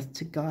your breath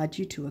to guide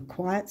you to a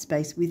quiet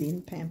space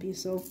within. Pamper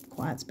yourself,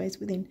 quiet space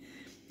within.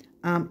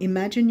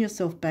 Imagine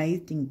yourself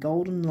bathed in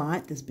golden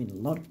light. There's been a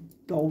lot of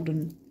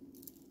golden,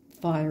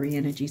 fiery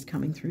energies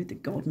coming through. The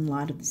golden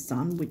light of the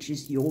sun, which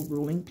is your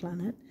ruling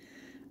planet,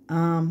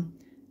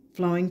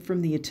 flowing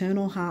from the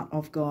eternal heart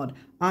of God.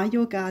 I,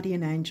 your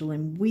guardian angel,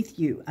 am with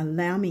you.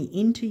 Allow me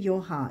into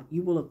your heart.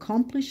 You will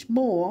accomplish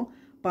more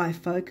by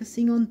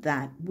focusing on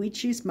that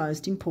which is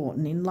most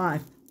important in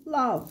life.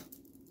 Love,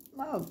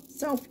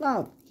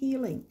 self-love,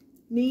 healing,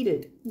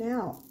 needed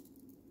now.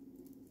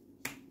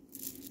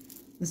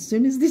 As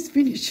soon as this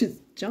finishes,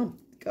 jump,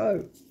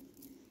 go.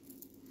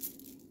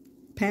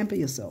 Pamper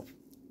yourself.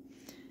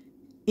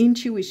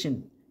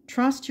 Intuition.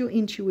 Trust your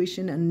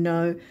intuition and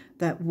know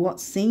that what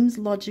seems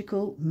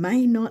logical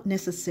may not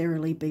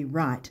necessarily be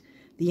right.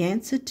 The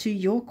answer to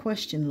your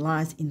question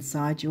lies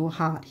inside your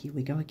heart. Here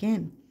we go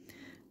again.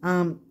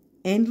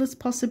 Endless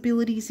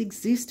possibilities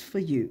exist for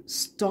you.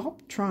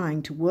 Stop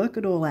trying to work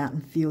it all out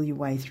and feel your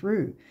way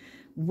through.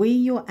 We,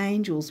 your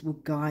angels, will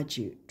guide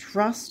you.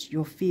 Trust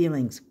your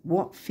feelings.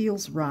 What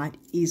feels right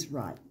is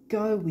right.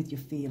 Go with your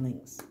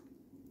feelings.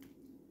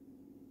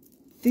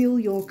 Fill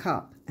your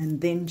cup and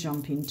then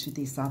jump into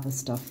this other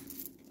stuff.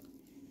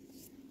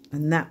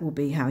 And that will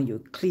be how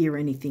you clear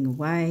anything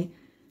away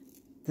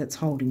that's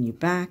holding you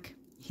back,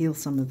 heal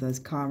some of those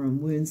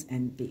Chiron wounds,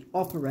 and be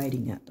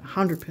operating at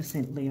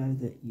 100% Leo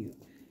that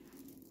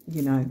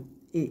you know,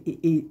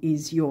 it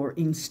is your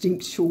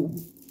instinctual...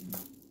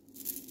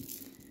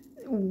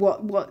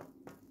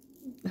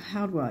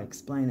 how do I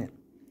explain it?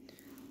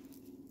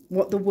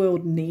 What the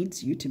world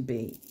needs you to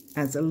be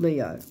as a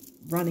Leo,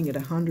 running at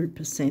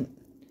 100%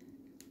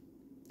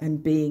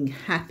 and being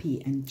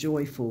happy and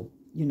joyful,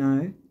 you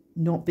know,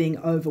 not being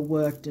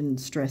overworked and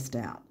stressed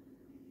out,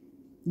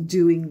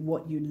 doing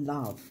what you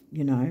love,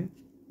 you know,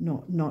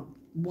 not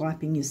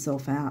wiping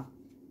yourself out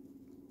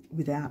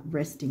without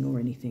resting or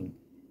anything.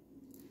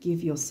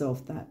 Give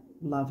yourself that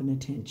love and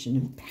attention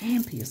and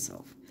pamper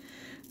yourself.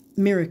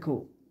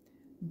 Miracle.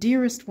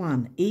 Dearest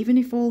one, even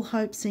if all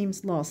hope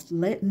seems lost,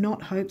 let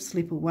not hope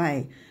slip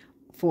away.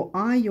 For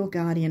I, your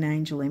guardian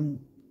angel, am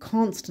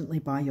constantly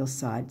by your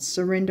side.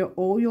 Surrender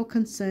all your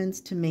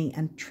concerns to me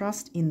and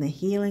trust in the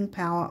healing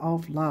power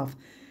of love.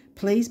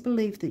 Please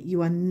believe that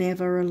you are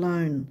never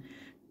alone.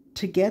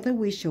 Together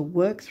we shall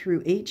work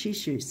through each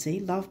issue. See,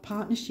 love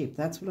partnership,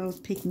 that's what I was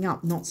picking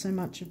up. Not so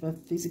much of a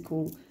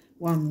physical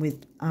one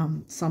with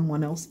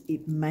someone else.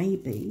 It may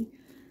be,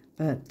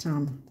 but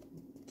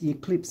the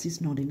eclipse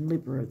is not in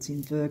Libra, it's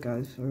in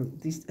Virgo. So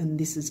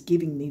this is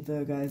giving me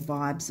Virgo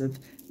vibes of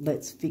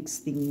let's fix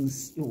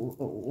things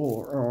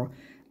or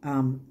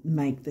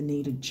make the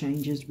needed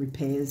changes,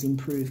 repairs,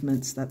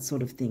 improvements, that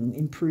sort of thing.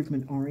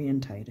 Improvement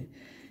orientated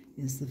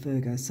is the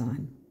Virgo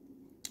sign.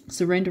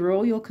 Surrender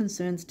all your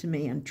concerns to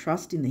me and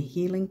trust in the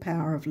healing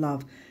power of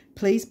love.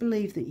 Please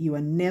believe that you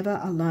are never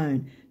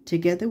alone.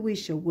 Together we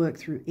shall work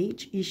through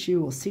each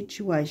issue or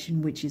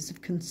situation which is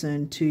of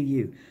concern to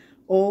you.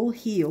 All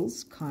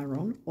heals,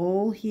 Chiron,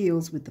 all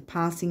heals with the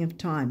passing of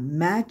time.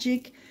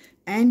 Magic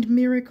and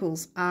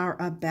miracles are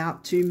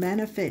about to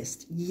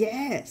manifest.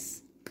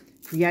 Yes!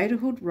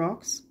 Creatorhood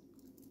rocks.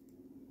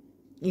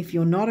 If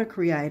you're not a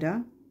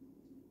creator,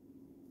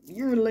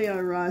 you're a Leo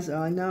riser.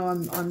 I know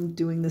I'm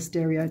doing the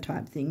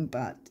stereotype thing,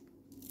 but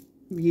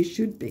you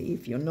should be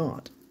if you're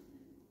not.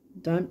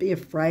 Don't be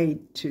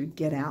afraid to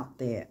get out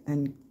there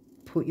and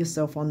put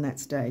yourself on that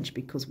stage,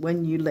 because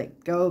when you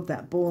let go of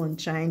that ball and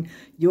chain,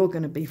 you're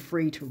going to be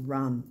free to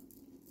run.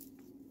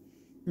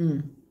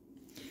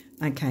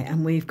 Okay,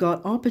 and we've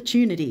got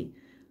opportunity.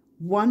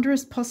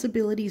 Wondrous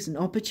possibilities and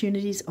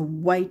opportunities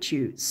await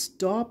you.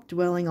 Stop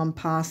dwelling on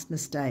past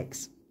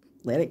mistakes.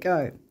 Let it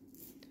go.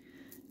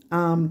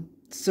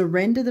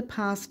 Surrender the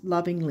past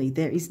lovingly.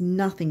 There is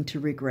nothing to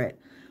regret.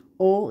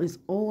 All is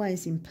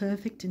always in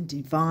perfect and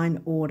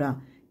divine order.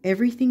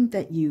 Everything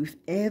that you've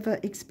ever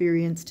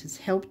experienced has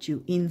helped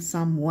you in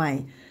some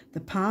way.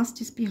 The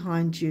past is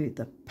behind you.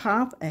 The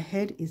path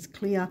ahead is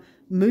clear.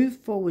 Move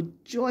forward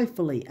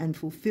joyfully and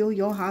fulfill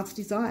your heart's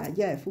desire.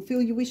 Yeah,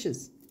 fulfill your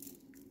wishes.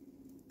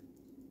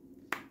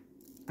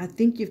 I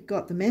think you've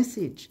got the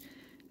message.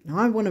 Now,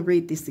 I want to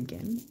read this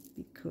again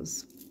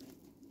because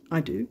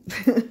I do.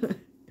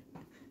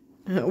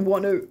 I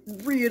want to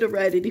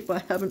reiterate it if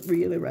I haven't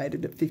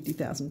reiterated it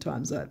 50,000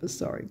 times over.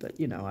 Sorry, but,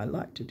 you know, I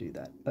like to do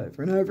that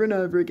over and over and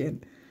over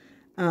again.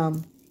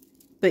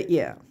 But,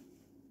 yeah.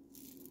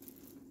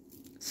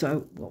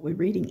 So what we're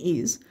reading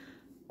is,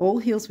 all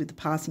heals with the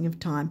passing of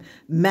time.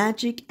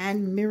 Magic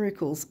and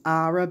miracles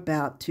are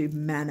about to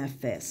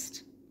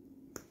manifest.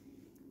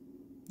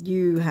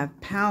 You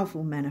have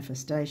powerful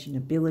manifestation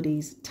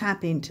abilities.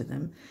 Tap into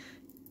them.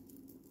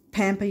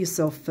 Pamper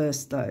yourself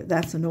first, though.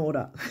 That's an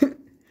order.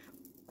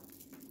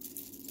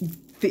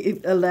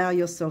 Allow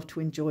yourself to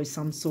enjoy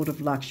some sort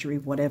of luxury,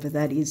 whatever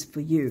that is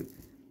for you.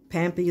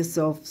 Pamper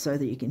yourself so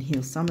that you can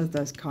heal some of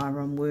those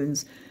Chiron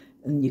wounds,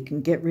 and you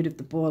can get rid of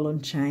the ball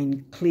and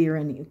chain, clear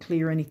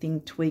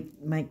anything,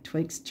 make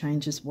tweaks,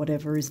 changes,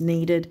 whatever is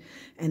needed,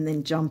 and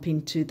then jump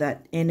into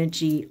that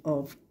energy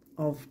of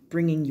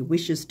bringing your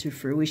wishes to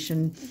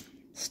fruition,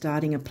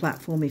 starting a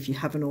platform if you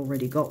haven't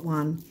already got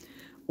one,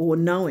 or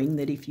knowing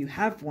that if you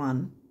have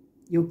one,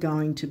 you're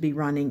going to be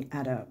running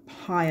at a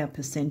higher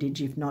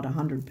percentage, if not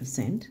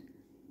 100%.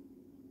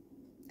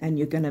 And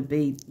you're going to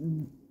be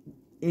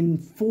in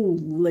full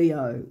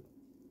Leo,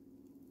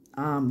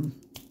 outfit,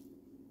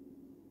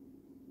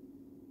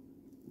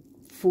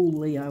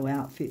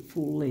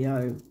 full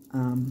Leo.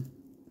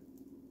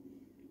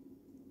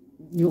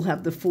 You'll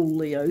have the full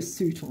Leo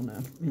suit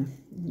on.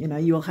 You know,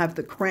 you'll have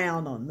the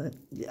crown on,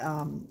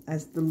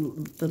 as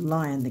the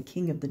lion, the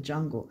king of the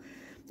jungle.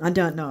 I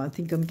don't know. I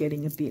think I'm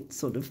getting a bit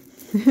sort of.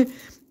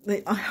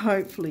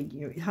 Hopefully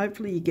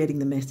you're getting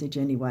the message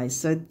anyway.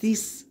 So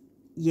this,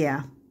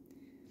 yeah,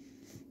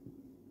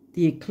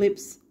 the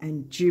eclipse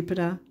and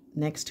Jupiter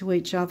next to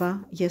each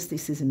other. Yes,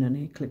 this isn't an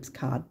eclipse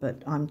card,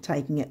 but I'm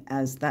taking it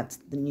as that's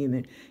the new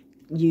moon.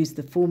 Use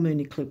the full moon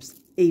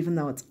eclipse, even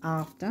though it's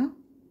after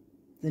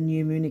the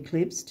new moon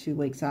eclipse, 2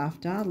 weeks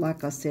after.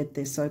 Like I said,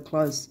 they're so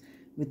close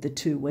with the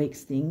 2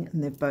 weeks thing,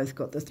 and they've both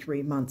got the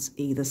 3 months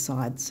either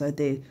side, so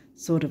they're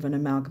sort of an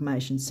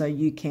amalgamation. So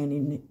you can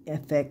in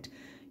effect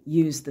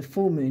use the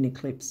full moon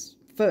eclipse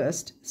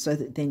first, so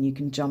that then you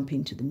can jump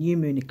into the new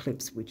moon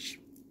eclipse, which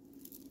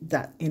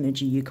that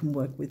energy you can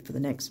work with for the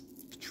next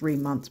 3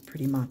 months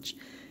pretty much.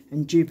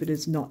 And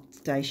Jupiter's not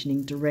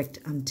stationing direct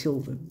until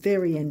the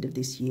very end of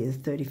this year,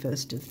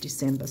 31st of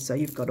December. So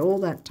you've got all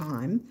that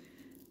time.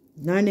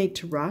 No need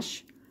to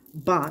rush,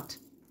 but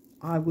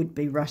I would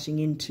be rushing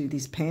into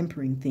this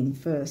pampering thing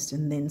first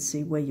and then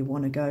see where you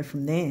want to go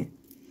from there,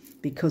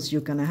 because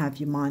you're going to have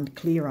your mind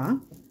clearer.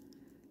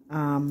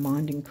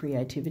 Mind and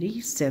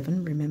creativity,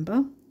 7,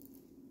 remember.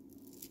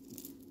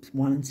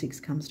 1 and 6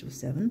 comes to a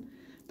 7.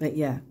 But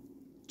yeah,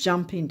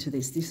 jump into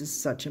this. This is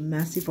such a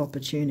massive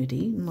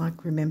opportunity.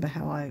 Like, remember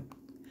how I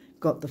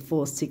got the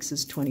 4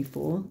 6s,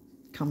 24,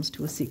 comes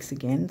to a 6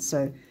 again.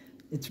 So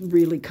it's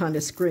really kind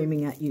of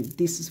screaming at you.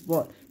 This is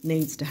what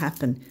needs to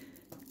happen.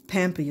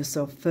 Pamper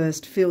yourself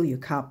first, fill your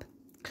cup,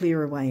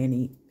 clear away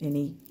any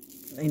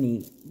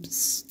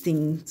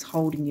things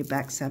holding you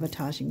back,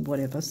 sabotaging,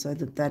 whatever, so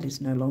that is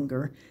no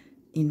longer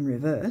in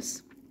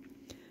reverse.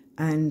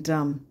 And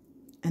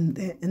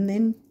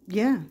then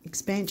yeah,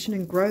 expansion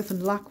and growth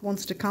and luck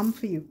wants to come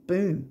for you.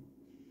 Boom.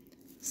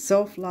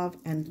 Self-love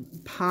and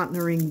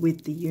partnering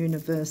with the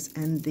universe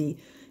and the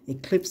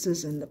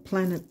eclipses and the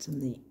planets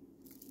and the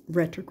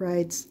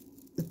retrogrades.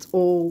 It's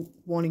all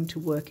wanting to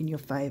work in your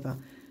favor.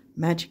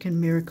 Magic and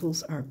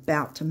miracles are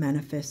about to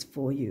manifest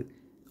for you.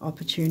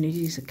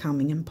 Opportunities are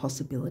coming and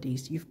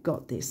possibilities. You've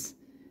got this.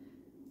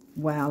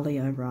 Wow,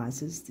 Leo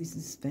risers. This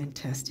is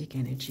fantastic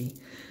energy.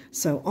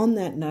 So on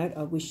that note,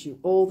 I wish you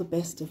all the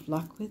best of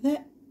luck with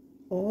it.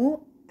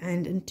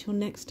 And until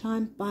next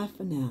time, bye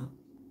for now.